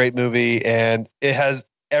great movie, and it has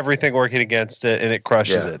everything working against it, and it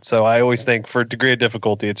crushes it. So I always think for degree of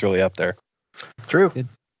difficulty, it's really up there. True.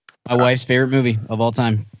 my wife's favorite movie of all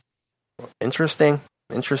time. Interesting.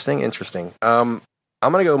 I'm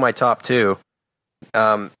gonna go with my top 2.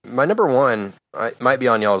 My number 1 might be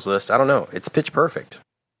on y'all's list. I don't know. It's Pitch Perfect.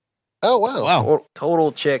 Oh wow! Wow.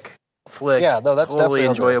 Total chick flick. Yeah, no, that's totally definitely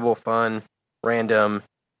on there. enjoyable, fun, random,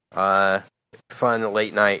 fun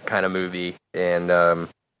late night kind of movie, and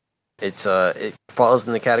it falls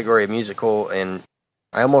in the category of musical. And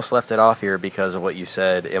I almost left it off here because of what you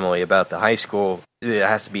said, Emily, about the high school. It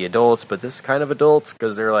has to be adults, but this is kind of adults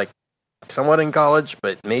because they're like somewhat in college,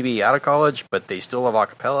 but maybe out of college, but they still have a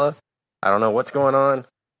cappella. I don't know what's going on,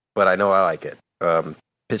 but I know I like it.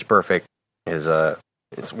 Pitch Perfect is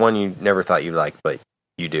it's one you never thought you'd like, but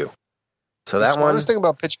you do. So The that one, smartest thing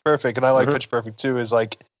about Pitch Perfect, and I like Mhm. Pitch Perfect too, is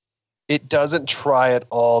like it doesn't try at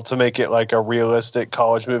all to make it like a realistic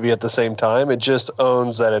college movie at the same time. It just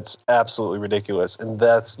owns that it's absolutely ridiculous, and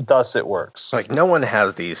thus it works. like no one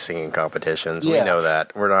has these singing competitions. Yeah. We know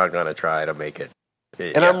that. We're not going to try to make it.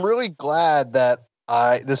 And I'm really glad that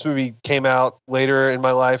this movie came out later in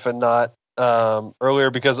my life and not earlier,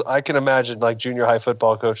 because I can imagine like junior high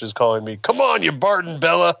football coaches calling me, "Come on, you Barton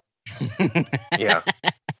Bella." yeah.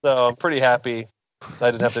 So I'm pretty happy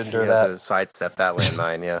I didn't have to endure that. To sidestep that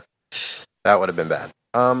landmine. Yeah, that would have been bad.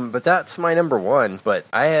 But that's my number 1. But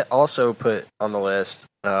I also put on the list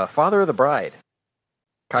Father of the Bride.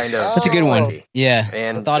 Kind of. That's a good one. funky. Yeah,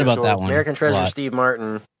 And I thought about that one. American a Treasure, lot. Steve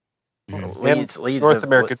Martin Mhm. leads North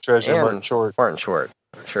American Treasure, and Martin Short. Martin Short,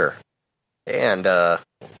 sure. And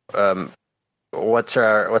what's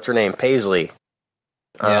her name? Paisley.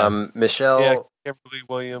 Yeah. Michelle. Yeah, Kimberly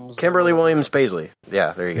Williams. Kimberly Williams Paisley.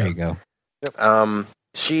 Yeah, there you There go. you go.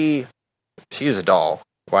 She was a doll.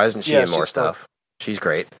 Why isn't she Yeah, in more she's fun. stuff? She's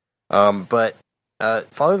great. But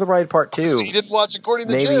Father of the Bride Part 2 So you didn't watch According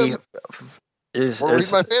to maybe Jim. is Or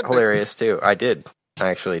read my fan hilarious too. I did. I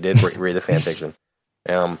actually did read the fan fiction.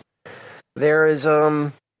 There's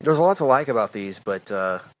a lot to like about these, but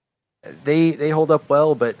they hold up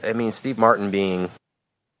well. But I mean, Steve Martin being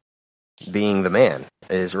the man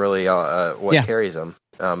is really what Yeah. carries them.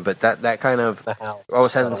 But that kind of The house. I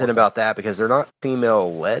was hesitant about that because they're not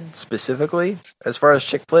female led specifically as far as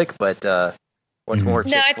chick flick, but what's Mhm. more No,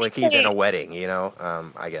 chick I think flicky than they- a wedding, you know?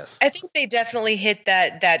 I guess. I think they definitely hit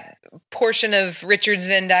that portion of Richard's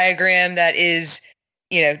Venn diagram that is,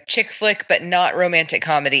 chick flick, but not romantic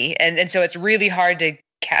comedy. And so it's really hard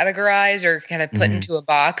categorize or kind of put into a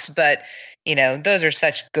box, but those are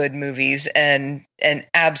such good movies, and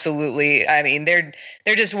absolutely, I mean, they're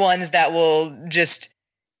just ones that will just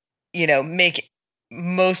make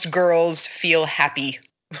most girls feel happy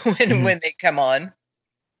when they come on.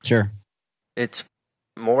 Sure. It's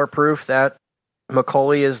more proof that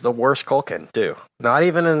Macaulay is the worst Culkin, too. Not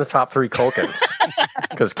even in the top 3 Culkins.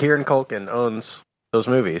 Because Kieran Culkin owns those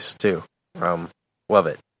movies, too. Love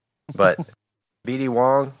it. But B.D.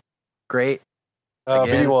 Wong, great.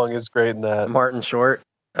 B.D. Wong is great in that. Martin Short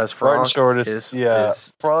as Frank. Martin Short is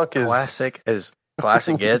Frank is classic as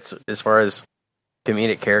classic gets as far as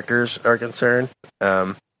comedic characters are concerned.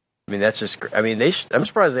 I mean, that's just. I mean, I'm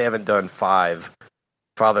surprised they haven't done 5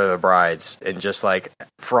 Father of the Brides, and just like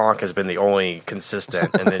Frank has been the only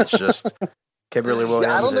consistent, and it's just Kimberly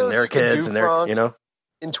Williams and their kids and their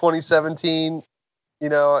In 2017,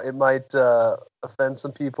 it might offend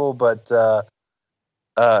some people, but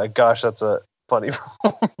gosh, that's a funny.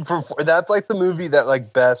 That's like the movie that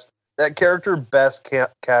that character best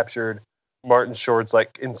captured Martin Short's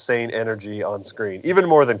like insane energy on screen, even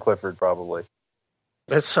more than Clifford probably.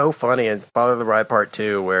 It's so funny in Father of the Bride Part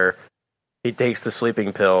 2 where he takes the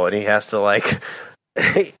sleeping pill and he has to like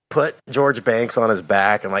put George Banks on his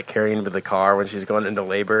back and like carry him to the car when she's going into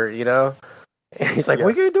labor, And he's like,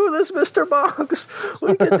 "We can do this, Mr. Banks.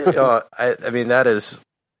 We can do." I mean,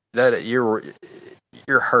 that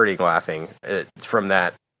you're hurting laughing from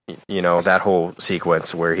that, that whole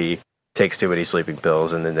sequence where he takes too many sleeping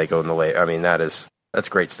pills and then they go in the labor. I mean, that's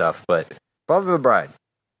great stuff. But Father of the Bride,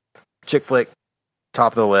 chick flick,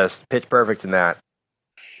 top of the list, Pitch Perfect in that.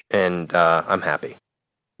 And I'm happy.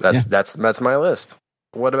 That's my list.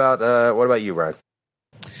 What about you, Brian?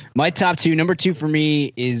 My top 2, number 2 for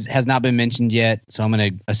me has not been mentioned yet, so I'm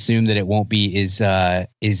going to assume that it won't be. Is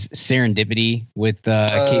Serendipity with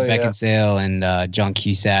Kate Beckinsale and John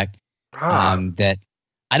Cusack. That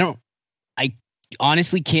I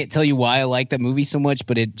honestly can't tell you why I like that movie so much,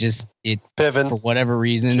 but it Piven. For whatever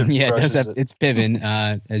reason, it's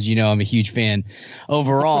Piven. As you know, I'm a huge fan.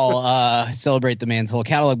 Overall, celebrate the man's whole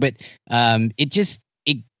catalog, but it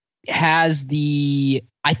has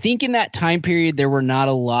I think in that time period there were not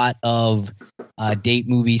a lot of date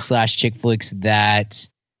movies / chick flicks that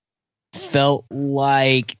felt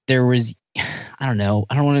like there was, I don't know,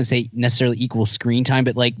 I don't want to say necessarily equal screen time,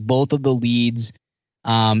 but like both of the leads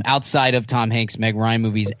outside of Tom Hanks, Meg Ryan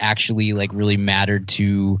movies actually like really mattered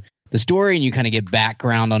to the story, and you kind of get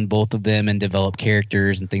background on both of them and develop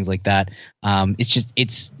characters and things like that.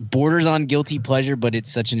 It's borders on guilty pleasure, but it's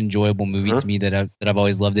such an enjoyable movie to me that I've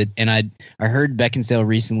always loved it. And I heard Beckinsale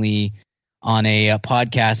recently on a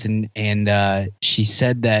podcast, and she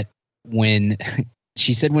said that when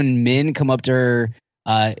men come up to her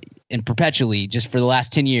and perpetually, just for the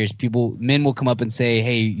last 10 years, men will come up and say,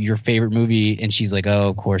 "Hey, your favorite movie," and she's like, "Oh,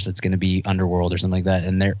 of course, it's going to be Underworld or something like that."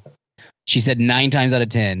 And she said 9 times out of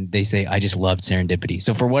 10, they say, "I just loved Serendipity."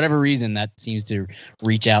 So for whatever reason, that seems to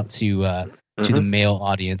reach out to the male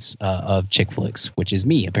audience of chick flicks, which is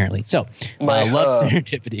me apparently. So I love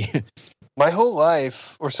Serendipity. My whole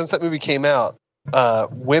life, or since that movie came out,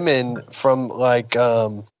 women from like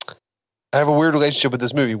I have a weird relationship with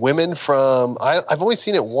this movie. Women from I've only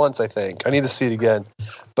seen it once, I think. I need to see it again.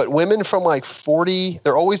 But women from like 40,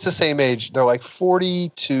 they're always the same age. They're like 40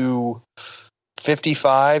 to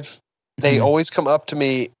 55. They always come up to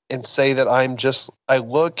me and say that I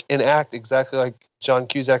look and act exactly like John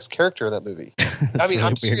Cusack's character in that movie. I mean, really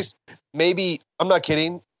I'm serious. Maybe, I'm not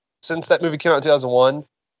kidding. Since that movie came out in 2001,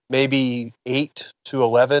 maybe 8 to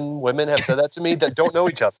 11 women have said that to me that don't know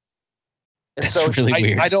each other. And That's so really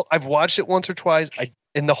weird. I've watched it once or twice.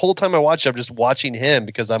 And the whole time I watch it, I'm just watching him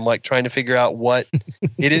because I'm like trying to figure out what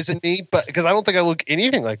it is in me. But because I don't think I look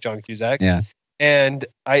anything like John Cusack. Yeah. And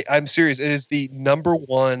I'm serious. It is the number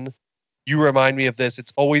one. You remind me of this.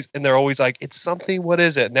 It's always, and they're always like, it's something. What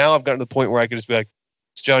is it? Now I've gotten to the point where I can just be like,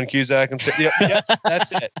 it's John Cusack and say, yeah,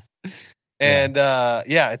 that's it. And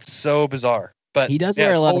it's so bizarre. But he does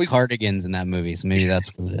wear a lot of cardigans in that movie, so maybe that's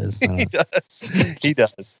what it is. He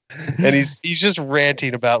does. And he's just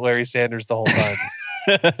ranting about Larry Sanders the whole time.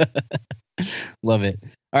 Love it.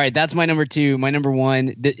 All right, that's my number 2. My number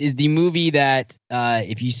 1 is the movie that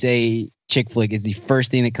if you say chick flick is the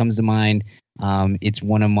first thing that comes to mind. It's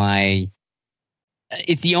one of my.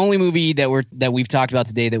 It's the only movie that we've talked about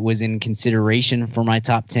today that was in consideration for my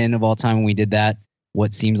top 10 of all time when we did that.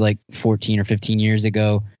 What seems like 14 or 15 years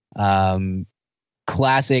ago.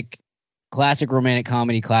 Classic romantic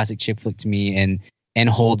comedy, classic chick flick to me, and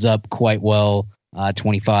holds up quite well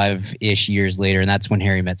 25-ish years later, and that's When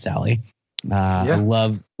Harry Met Sally. I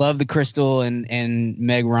love the Crystal and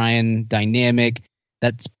Meg Ryan dynamic.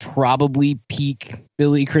 That's probably peak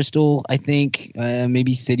Billy Crystal, I think.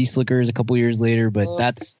 Maybe City Slickers a couple years later, but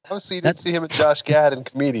Obviously, you didn't see him and Josh Gad in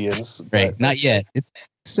Comedians. Right, not yet. It's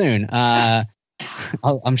soon.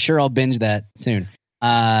 I'm sure I'll binge that soon.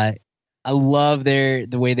 I love the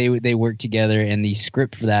way they work together, and the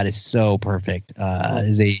script for that is so perfect.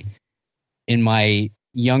 In my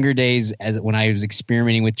younger days, when I was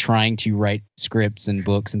experimenting with trying to write scripts and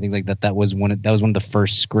books and things like that, that was one of the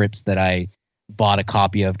first scripts that I bought a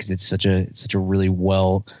copy of, because it's such a really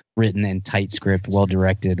well written and tight script, well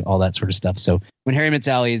directed, all that sort of stuff. So When Harry Met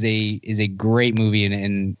Sally is a great movie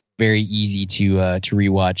and very easy to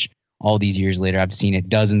rewatch all these years later. I've seen it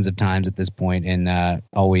dozens of times at this point, and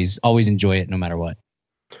always enjoy it no matter what.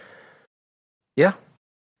 Yeah,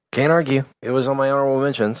 can't argue. It was on my honorable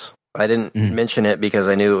mentions. I didn't mention it because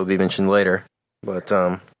I knew it would be mentioned later, but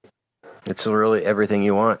it's really everything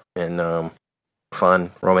you want in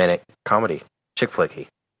fun romantic comedy, chick flicky.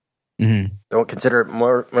 Mm-hmm. Don't consider it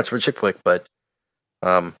much of a chick flick, but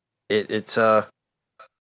it's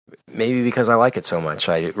maybe because I like it so much,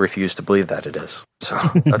 I refuse to believe that it is. So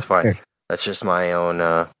that's fine. Sure. That's just my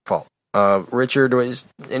own fault. Richard, was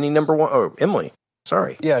any number one? Oh, Emily.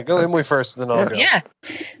 Sorry. Yeah, go Emily first, and then I'll go. Yeah.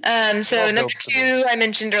 So I'll number go 2 I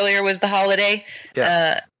mentioned earlier was The Holiday.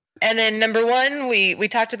 Yeah. And then number 1 we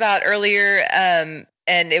talked about earlier, and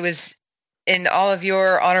it was in all of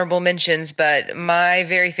your honorable mentions, but my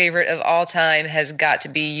very favorite of all time has got to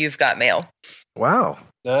be You've Got Mail. Wow.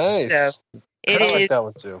 Nice. So I like that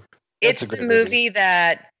one too. That's It's a great the movie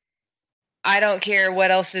that I don't care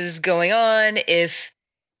what else is going on. If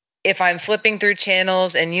I'm flipping through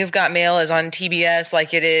channels and You've Got Mail is on TBS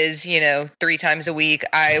like it is, 3 times a week,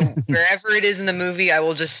 wherever it is in the movie, I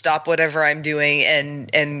will just stop whatever I'm doing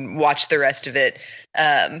and watch the rest of it.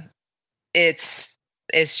 It's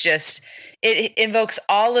just, it invokes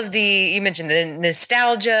all of you mentioned the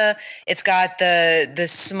nostalgia. It's got the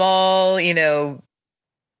small,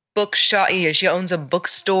 bookshop. She owns a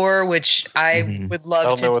bookstore, which I would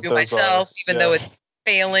love to do myself, even though it's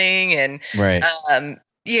failing. And right.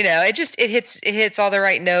 it hits all the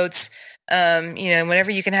right notes.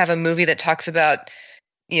 Whenever you can have a movie that talks about,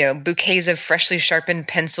 bouquets of freshly sharpened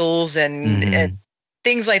pencils and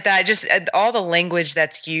things like that, just all the language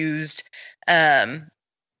that's used,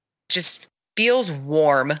 just feels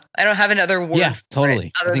warm. I don't have another word. Yeah,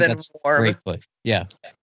 totally. Other than warm. Great put. Yeah.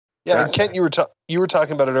 Yeah, and Kent, you were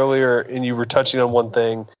talking about it earlier, and you were touching on one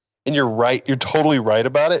thing, and you're right. You're totally right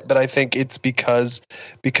about it. But I think it's because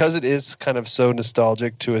it is kind of so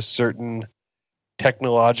nostalgic to a certain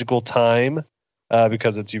technological time,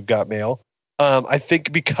 because You've Got Mail. I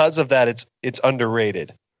think because of that, it's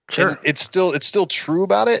underrated. Sure, and it's still true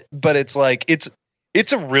about it, but it's like it's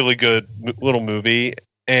a really good little movie,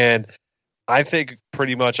 and I think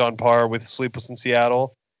pretty much on par with Sleepless in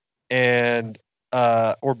Seattle, and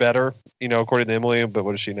or better, according to Emily. But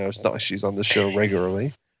what does she know? It's not like she's on the show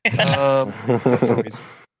regularly.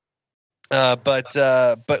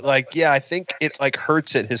 But like, yeah, I think it like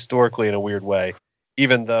hurts it historically in a weird way,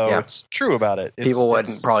 even though it's true about it. People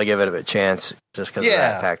wouldn't probably give it a chance just because of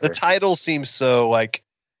that factor. The title seems so like,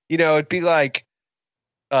 it'd be like,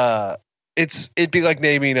 it'd be like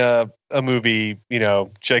naming a movie,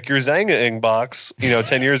 Check Your Zanga inbox,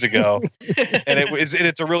 10 years ago, and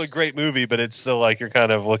it's a really great movie, but it's still like you're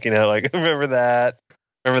kind of looking at like, remember that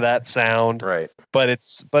sound, right? But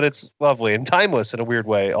it's lovely and timeless in a weird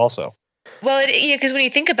way, also. Well, because when you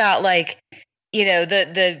think about like,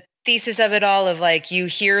 the thesis of it all, of like, you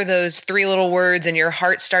hear those 3 little words and your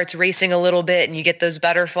heart starts racing a little bit and you get those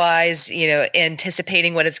butterflies,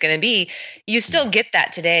 anticipating what it's going to be. You still get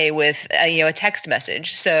that today with a text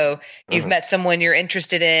message. So you've met someone you're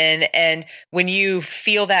interested in, and when you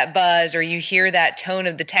feel that buzz or you hear that tone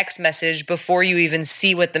of the text message before you even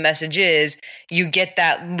see what the message is, you get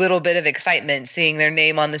that little bit of excitement seeing their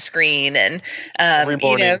name on the screen. And every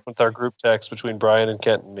morning with our group text between Brian and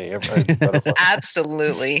Kent and me,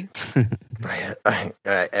 absolutely.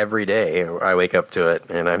 Every day I wake up to it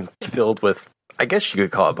and I'm filled with, I guess you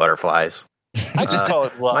could call it butterflies. I just call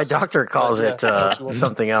it lust. My doctor calls it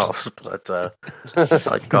something else, but I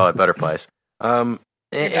like to call it butterflies. Your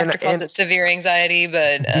doctor calls it severe anxiety,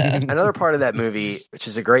 but another part of that movie, which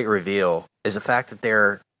is a great reveal, is the fact that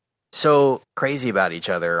they're so crazy about each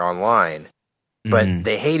other online, but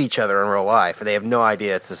they hate each other in real life, and they have no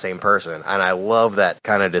idea it's the same person. And I love that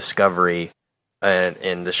kind of discovery. And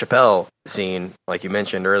in the Chappelle scene, like you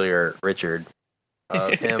mentioned earlier, Richard,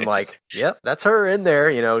 of him like, yep, that's her in there.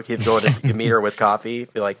 He'd go to meet her with coffee,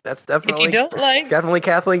 be like, that's definitely, if you don't like, it's definitely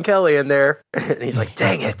Kathleen Kelly in there. And he's like,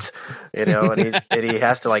 dang it, and he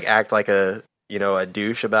has to like act like a a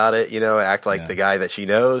douche about it, act like the guy that she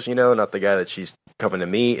knows, not the guy that she's coming to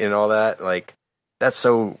meet and all that. Like, that's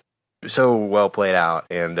so well played out,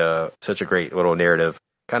 and such a great little narrative,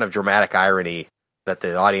 kind of dramatic irony that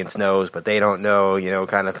the audience knows, but they don't know,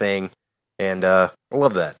 kind of thing. And I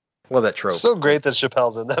love that. Love that trope. So great that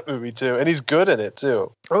Chappelle's in that movie too, and he's good in it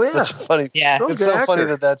too. Oh yeah, such a funny. Yeah, it's so funny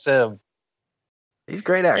that that's him. He's a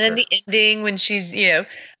great actor. And then the ending when she's,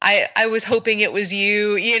 I was hoping it was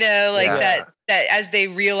you, that as they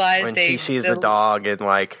realize when she sees the dog and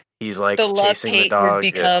like he's like the love chasing hate the dog,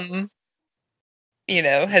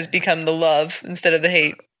 has become the love instead of the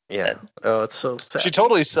hate. Yeah. Oh, it's so sad. She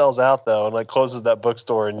totally sells out though, and like closes that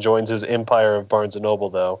bookstore and joins his empire of Barnes and Noble.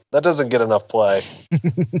 Though that doesn't get enough play.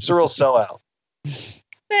 She's a real sellout.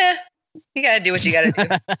 You gotta do what you gotta do.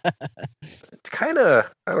 It's kind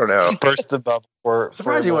of, I don't know. Burst the bubble.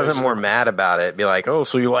 Surprised he wasn't more mad about it. Be like, oh,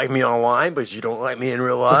 so you like me online, but you don't like me in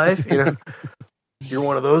real life? You're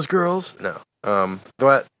one of those girls? No.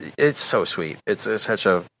 But it's so sweet. It's such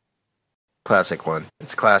a classic one.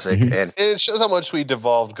 It's classic, and it shows how much we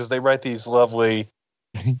devolved because they write these lovely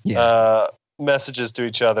messages to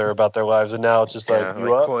each other about their lives, and now it's just like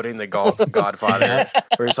quoting the Godfather,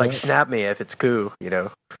 where it's like, "Snap me if it's cool," Yeah.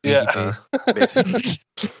 Basically.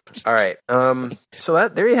 All right. So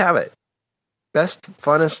there you have it. Best,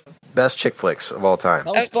 funnest, best chick flicks of all time.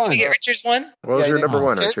 That was fun. Did we get Richard's one? What was your number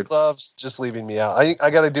one, Kent Richard? loves just leaving me out. I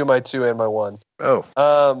got to do my 2 and my 1. Oh.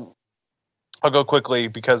 I'll go quickly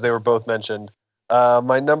because they were both mentioned.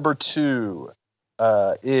 My number 2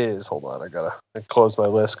 is, hold on, I gotta close my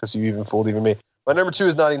list because you even fooled even me. My number 2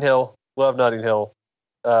 is Notting Hill. Love Notting Hill.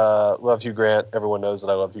 Love Hugh Grant. Everyone knows that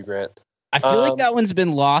I love Hugh Grant. I feel like that one's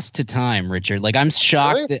been lost to time, Richard. Like, I'm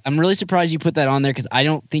shocked. I'm really surprised you put that on there because I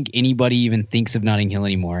don't think anybody even thinks of Notting Hill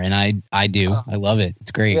anymore, and I do. I love it.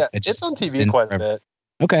 It's great. Yeah, it's on TV quite a bit.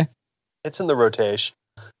 Okay. It's in the rotation.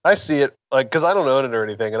 I see it because I don't own it or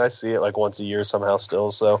anything, and I see it like once a year somehow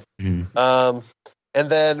still. So, and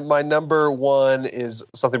then my number 1 is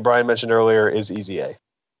something Brian mentioned earlier is Easy A.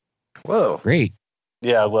 Whoa, great.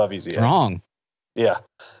 Yeah, I love Easy A. Strong. Yeah,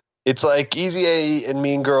 it's like Easy A and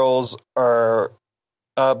Mean Girls are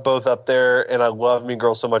both up there, and I love Mean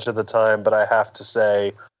Girls so much at the time, but I have to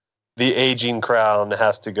say the aging crown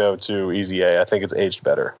has to go to Easy A. I think it's aged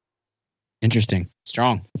better. Interesting.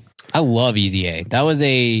 Strong. I love Easy A. That was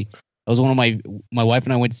one of my wife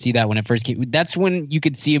and I went to see that when it first came. That's when you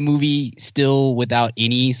could see a movie still without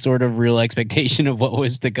any sort of real expectation of what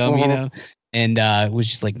was to come, And it was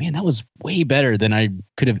just like, man, that was way better than I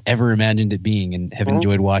could have ever imagined it being, and have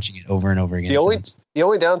enjoyed watching it over and over again. The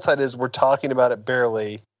only downside is we're talking about it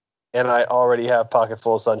barely, and I already have Pocket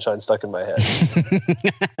Full of Sunshine stuck in my head.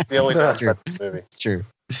 The only downside of the movie. It's true.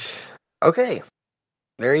 Okay,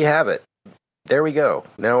 there you have it. There we go.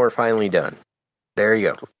 Now we're finally done. There you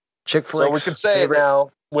go. Chick flicks. So we can say it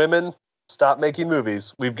now. Women, stop making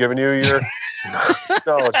movies. We've given you your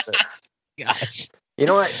acknowledgement. Gosh. You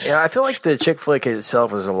know what? I feel like the chick flick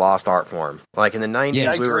itself is a lost art form. Like in the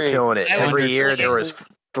 90s, we were killing it. Every year there was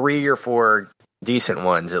 3 or 4 decent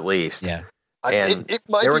ones at least. Yeah. And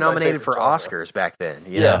they were nominated for Oscars back then.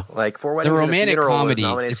 You know? Like For Weddings the and a romantic Funeral comedy, was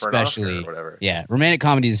nominated especially, for an Oscar or whatever. Yeah, romantic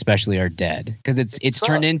comedies especially are dead because it's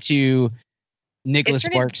turned into Nicholas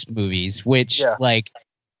Sparks movies, which like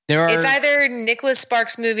there are. It's either Nicholas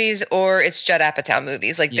Sparks movies or it's Judd Apatow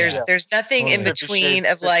movies. Like there's nothing in between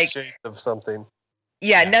of like of something.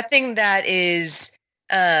 Yeah, nothing that is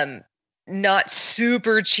not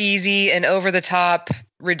super cheesy and over the top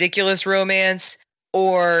ridiculous romance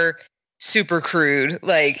or super crude.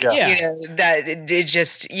 Like that it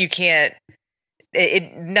just you can't.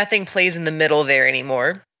 Nothing plays in the middle there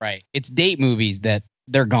anymore. Right. It's date movies that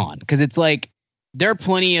they're gone because it's like there are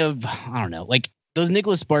plenty of I don't know like those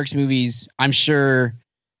Nicholas Sparks movies. I'm sure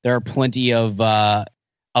there are plenty of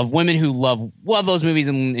women who love those movies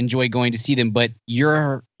and enjoy going to see them, but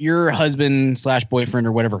your husband / boyfriend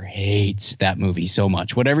or whatever hates that movie so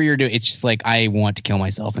much. Whatever you're doing, it's just like I want to kill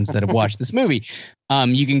myself instead of watch this movie.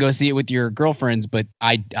 You can go see it with your girlfriends, but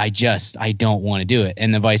I don't want to do it,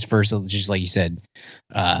 and the vice versa. Just like you said,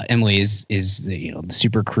 Emily is the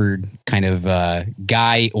super crude kind of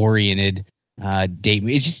guy oriented date.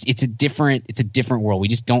 It's a different world. We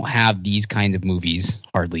just don't have these kind of movies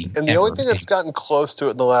hardly. And the only thing that's gotten close to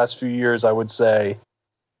it in the last few years, I would say,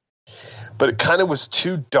 but it kind of was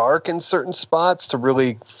too dark in certain spots to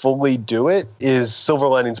really fully do it, is Silver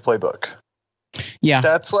Linings Playbook. Yeah.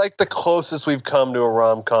 That's like the closest we've come to a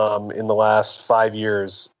rom-com in the last 5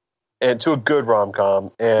 years, and to a good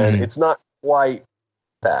rom-com, and it's not quite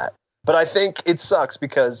that. But I think it sucks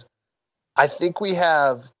because I think we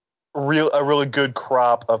have a really good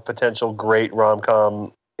crop of potential great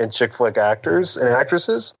rom-com and chick flick actors and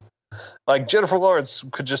actresses. Like Jennifer Lawrence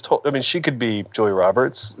could she could be Julia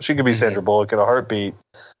Roberts. She could be Sandra Bullock in a heartbeat.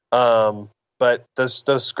 But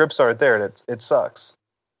those scripts aren't there, and it sucks.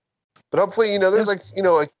 But hopefully, there's like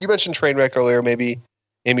you mentioned Trainwreck earlier. Maybe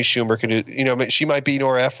Amy Schumer could do, she might be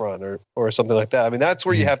Nora Ephron or something like that. I mean, that's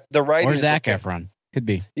where you have the writing. Or Zac Efron. Could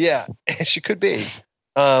be. Yeah, she could be.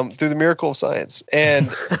 Through the miracle of science. And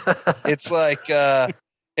it's like, and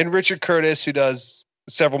Richard Curtis, who does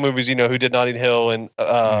several movies, who did Notting Hill and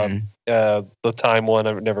the Time one.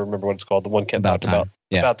 I never remember what it's called. The one Ken talked about.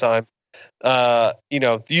 Yeah. About Time.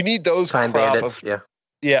 You need those Time crop Bandits. of,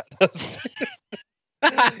 yeah.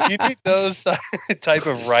 You need those type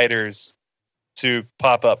of writers to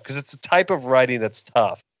pop up because it's a type of writing that's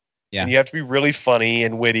tough. Yeah. And you have to be really funny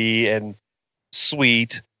and witty and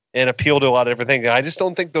sweet and appeal to a lot of different things. And I just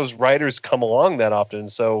don't think those writers come along that often.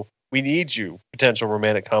 So we need you, potential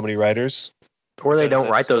romantic comedy writers. Or they don't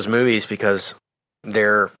write those movies because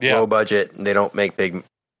they're low budget and they don't make big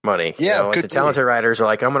money. Yeah, the talented writers are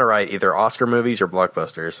like, I'm going to write either Oscar movies or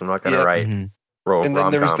blockbusters. I'm not going to write and then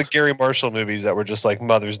there was the Gary Marshall movies that were just like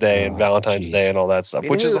Mother's Day and Valentine's Day and all that stuff,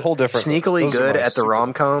 which is a whole different. Sneakily good at the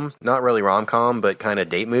rom-com, not really rom-com, but kind of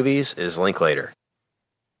date movies is Linklater.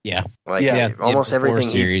 Yeah. Almost everything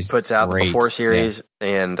he puts out, the Before series,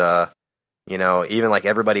 and even like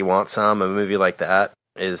Everybody Wants Some, a movie like that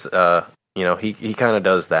is he kind of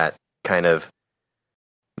does that kind of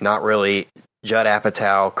not really Judd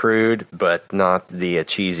Apatow crude, but not the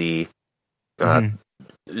cheesy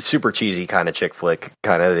super cheesy kind of chick flick,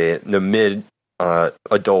 kind of the mid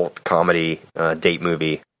adult comedy date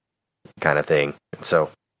movie kind of thing. So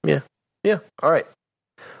yeah. All right.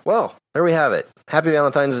 Well, there we have it. Happy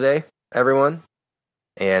Valentine's Day, everyone,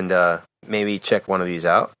 and maybe check one of these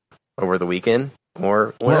out over the weekend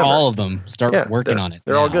or whatever. Or all of them. Start working on it.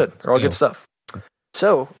 They're all good. They're all good stuff.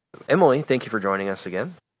 So, Emily, thank you for joining us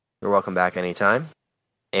again. You're welcome back anytime.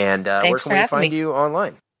 And where can we find you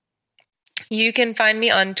online? You can find me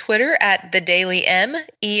on Twitter at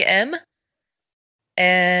 @TheDailyMEM.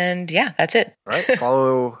 And that's it. All right.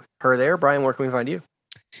 Follow her there. Brian, where can we find you?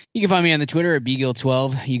 You can find me on the Twitter at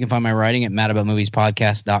BGill12. You can find my writing at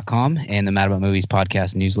madaboutmoviespodcast.com and the Mad About Movies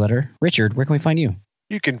podcast newsletter. Richard, where can we find you?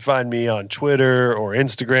 You can find me on Twitter or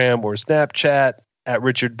Instagram or Snapchat at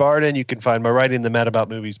Richard Barden. You can find my writing in the Mad About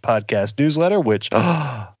Movies podcast newsletter, which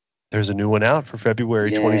there's a new one out for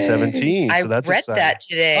February 2017. So that's read exciting. That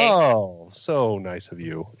today. Oh, so nice of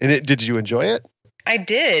you. And did you enjoy it? I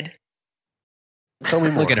did. Tell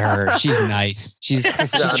me more. Look at her. She's nice. She's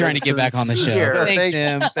trying to get back on the show.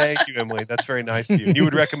 Thank you, Emily. That's very nice of you. You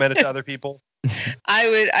would recommend it to other people?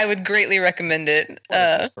 I would greatly recommend it.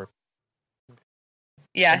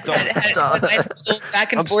 Yeah, had a nice little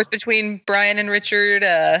back and forth between Brian and Richard.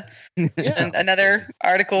 And another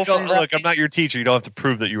article from. Look, I'm not your teacher. You don't have to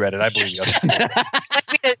prove that you read it. I believe you.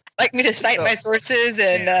 like me to cite my sources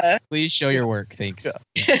and. Please show your work. Thanks.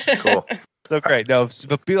 Yeah. Cool. So great. No,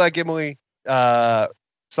 but be like Emily.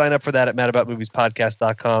 Sign up for that at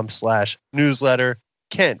madaboutmoviespodcast.com/newsletter.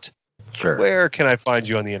 Kent, sure. Where can I find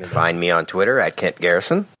you on the internet? Find me on Twitter at Kent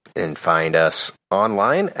Garrison and find us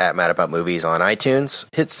online at Mad About Movies on iTunes.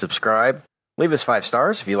 Hit subscribe. Leave us 5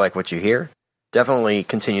 stars if you like what you hear. Definitely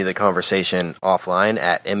continue the conversation offline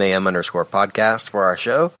at MAM_podcast for our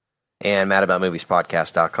show and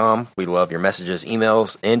madaboutmoviespodcast.com. We love your messages,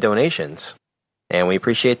 emails, and donations, and we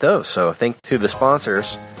appreciate those. So thank to the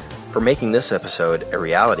sponsors for making this episode a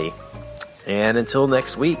reality. And until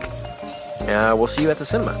next week, we'll see you at the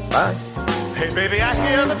cinema. Bye. Hey baby, I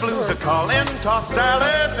hear the blues are calling, tossed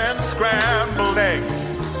salads and scrambled eggs.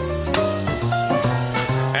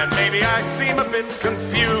 And maybe I seem a bit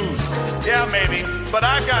confused. Yeah, maybe, but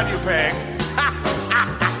I got you pegged.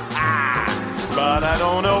 But I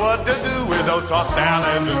don't know what to do with those tossed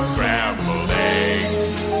salads and scrambled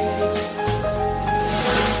eggs.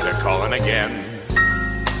 They're calling again.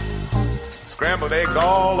 Scrambled eggs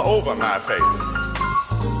all over my face.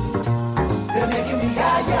 They're making me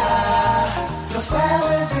yah-yah. Tossed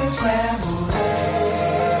salads and scrambled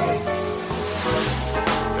eggs.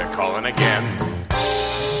 They're calling again.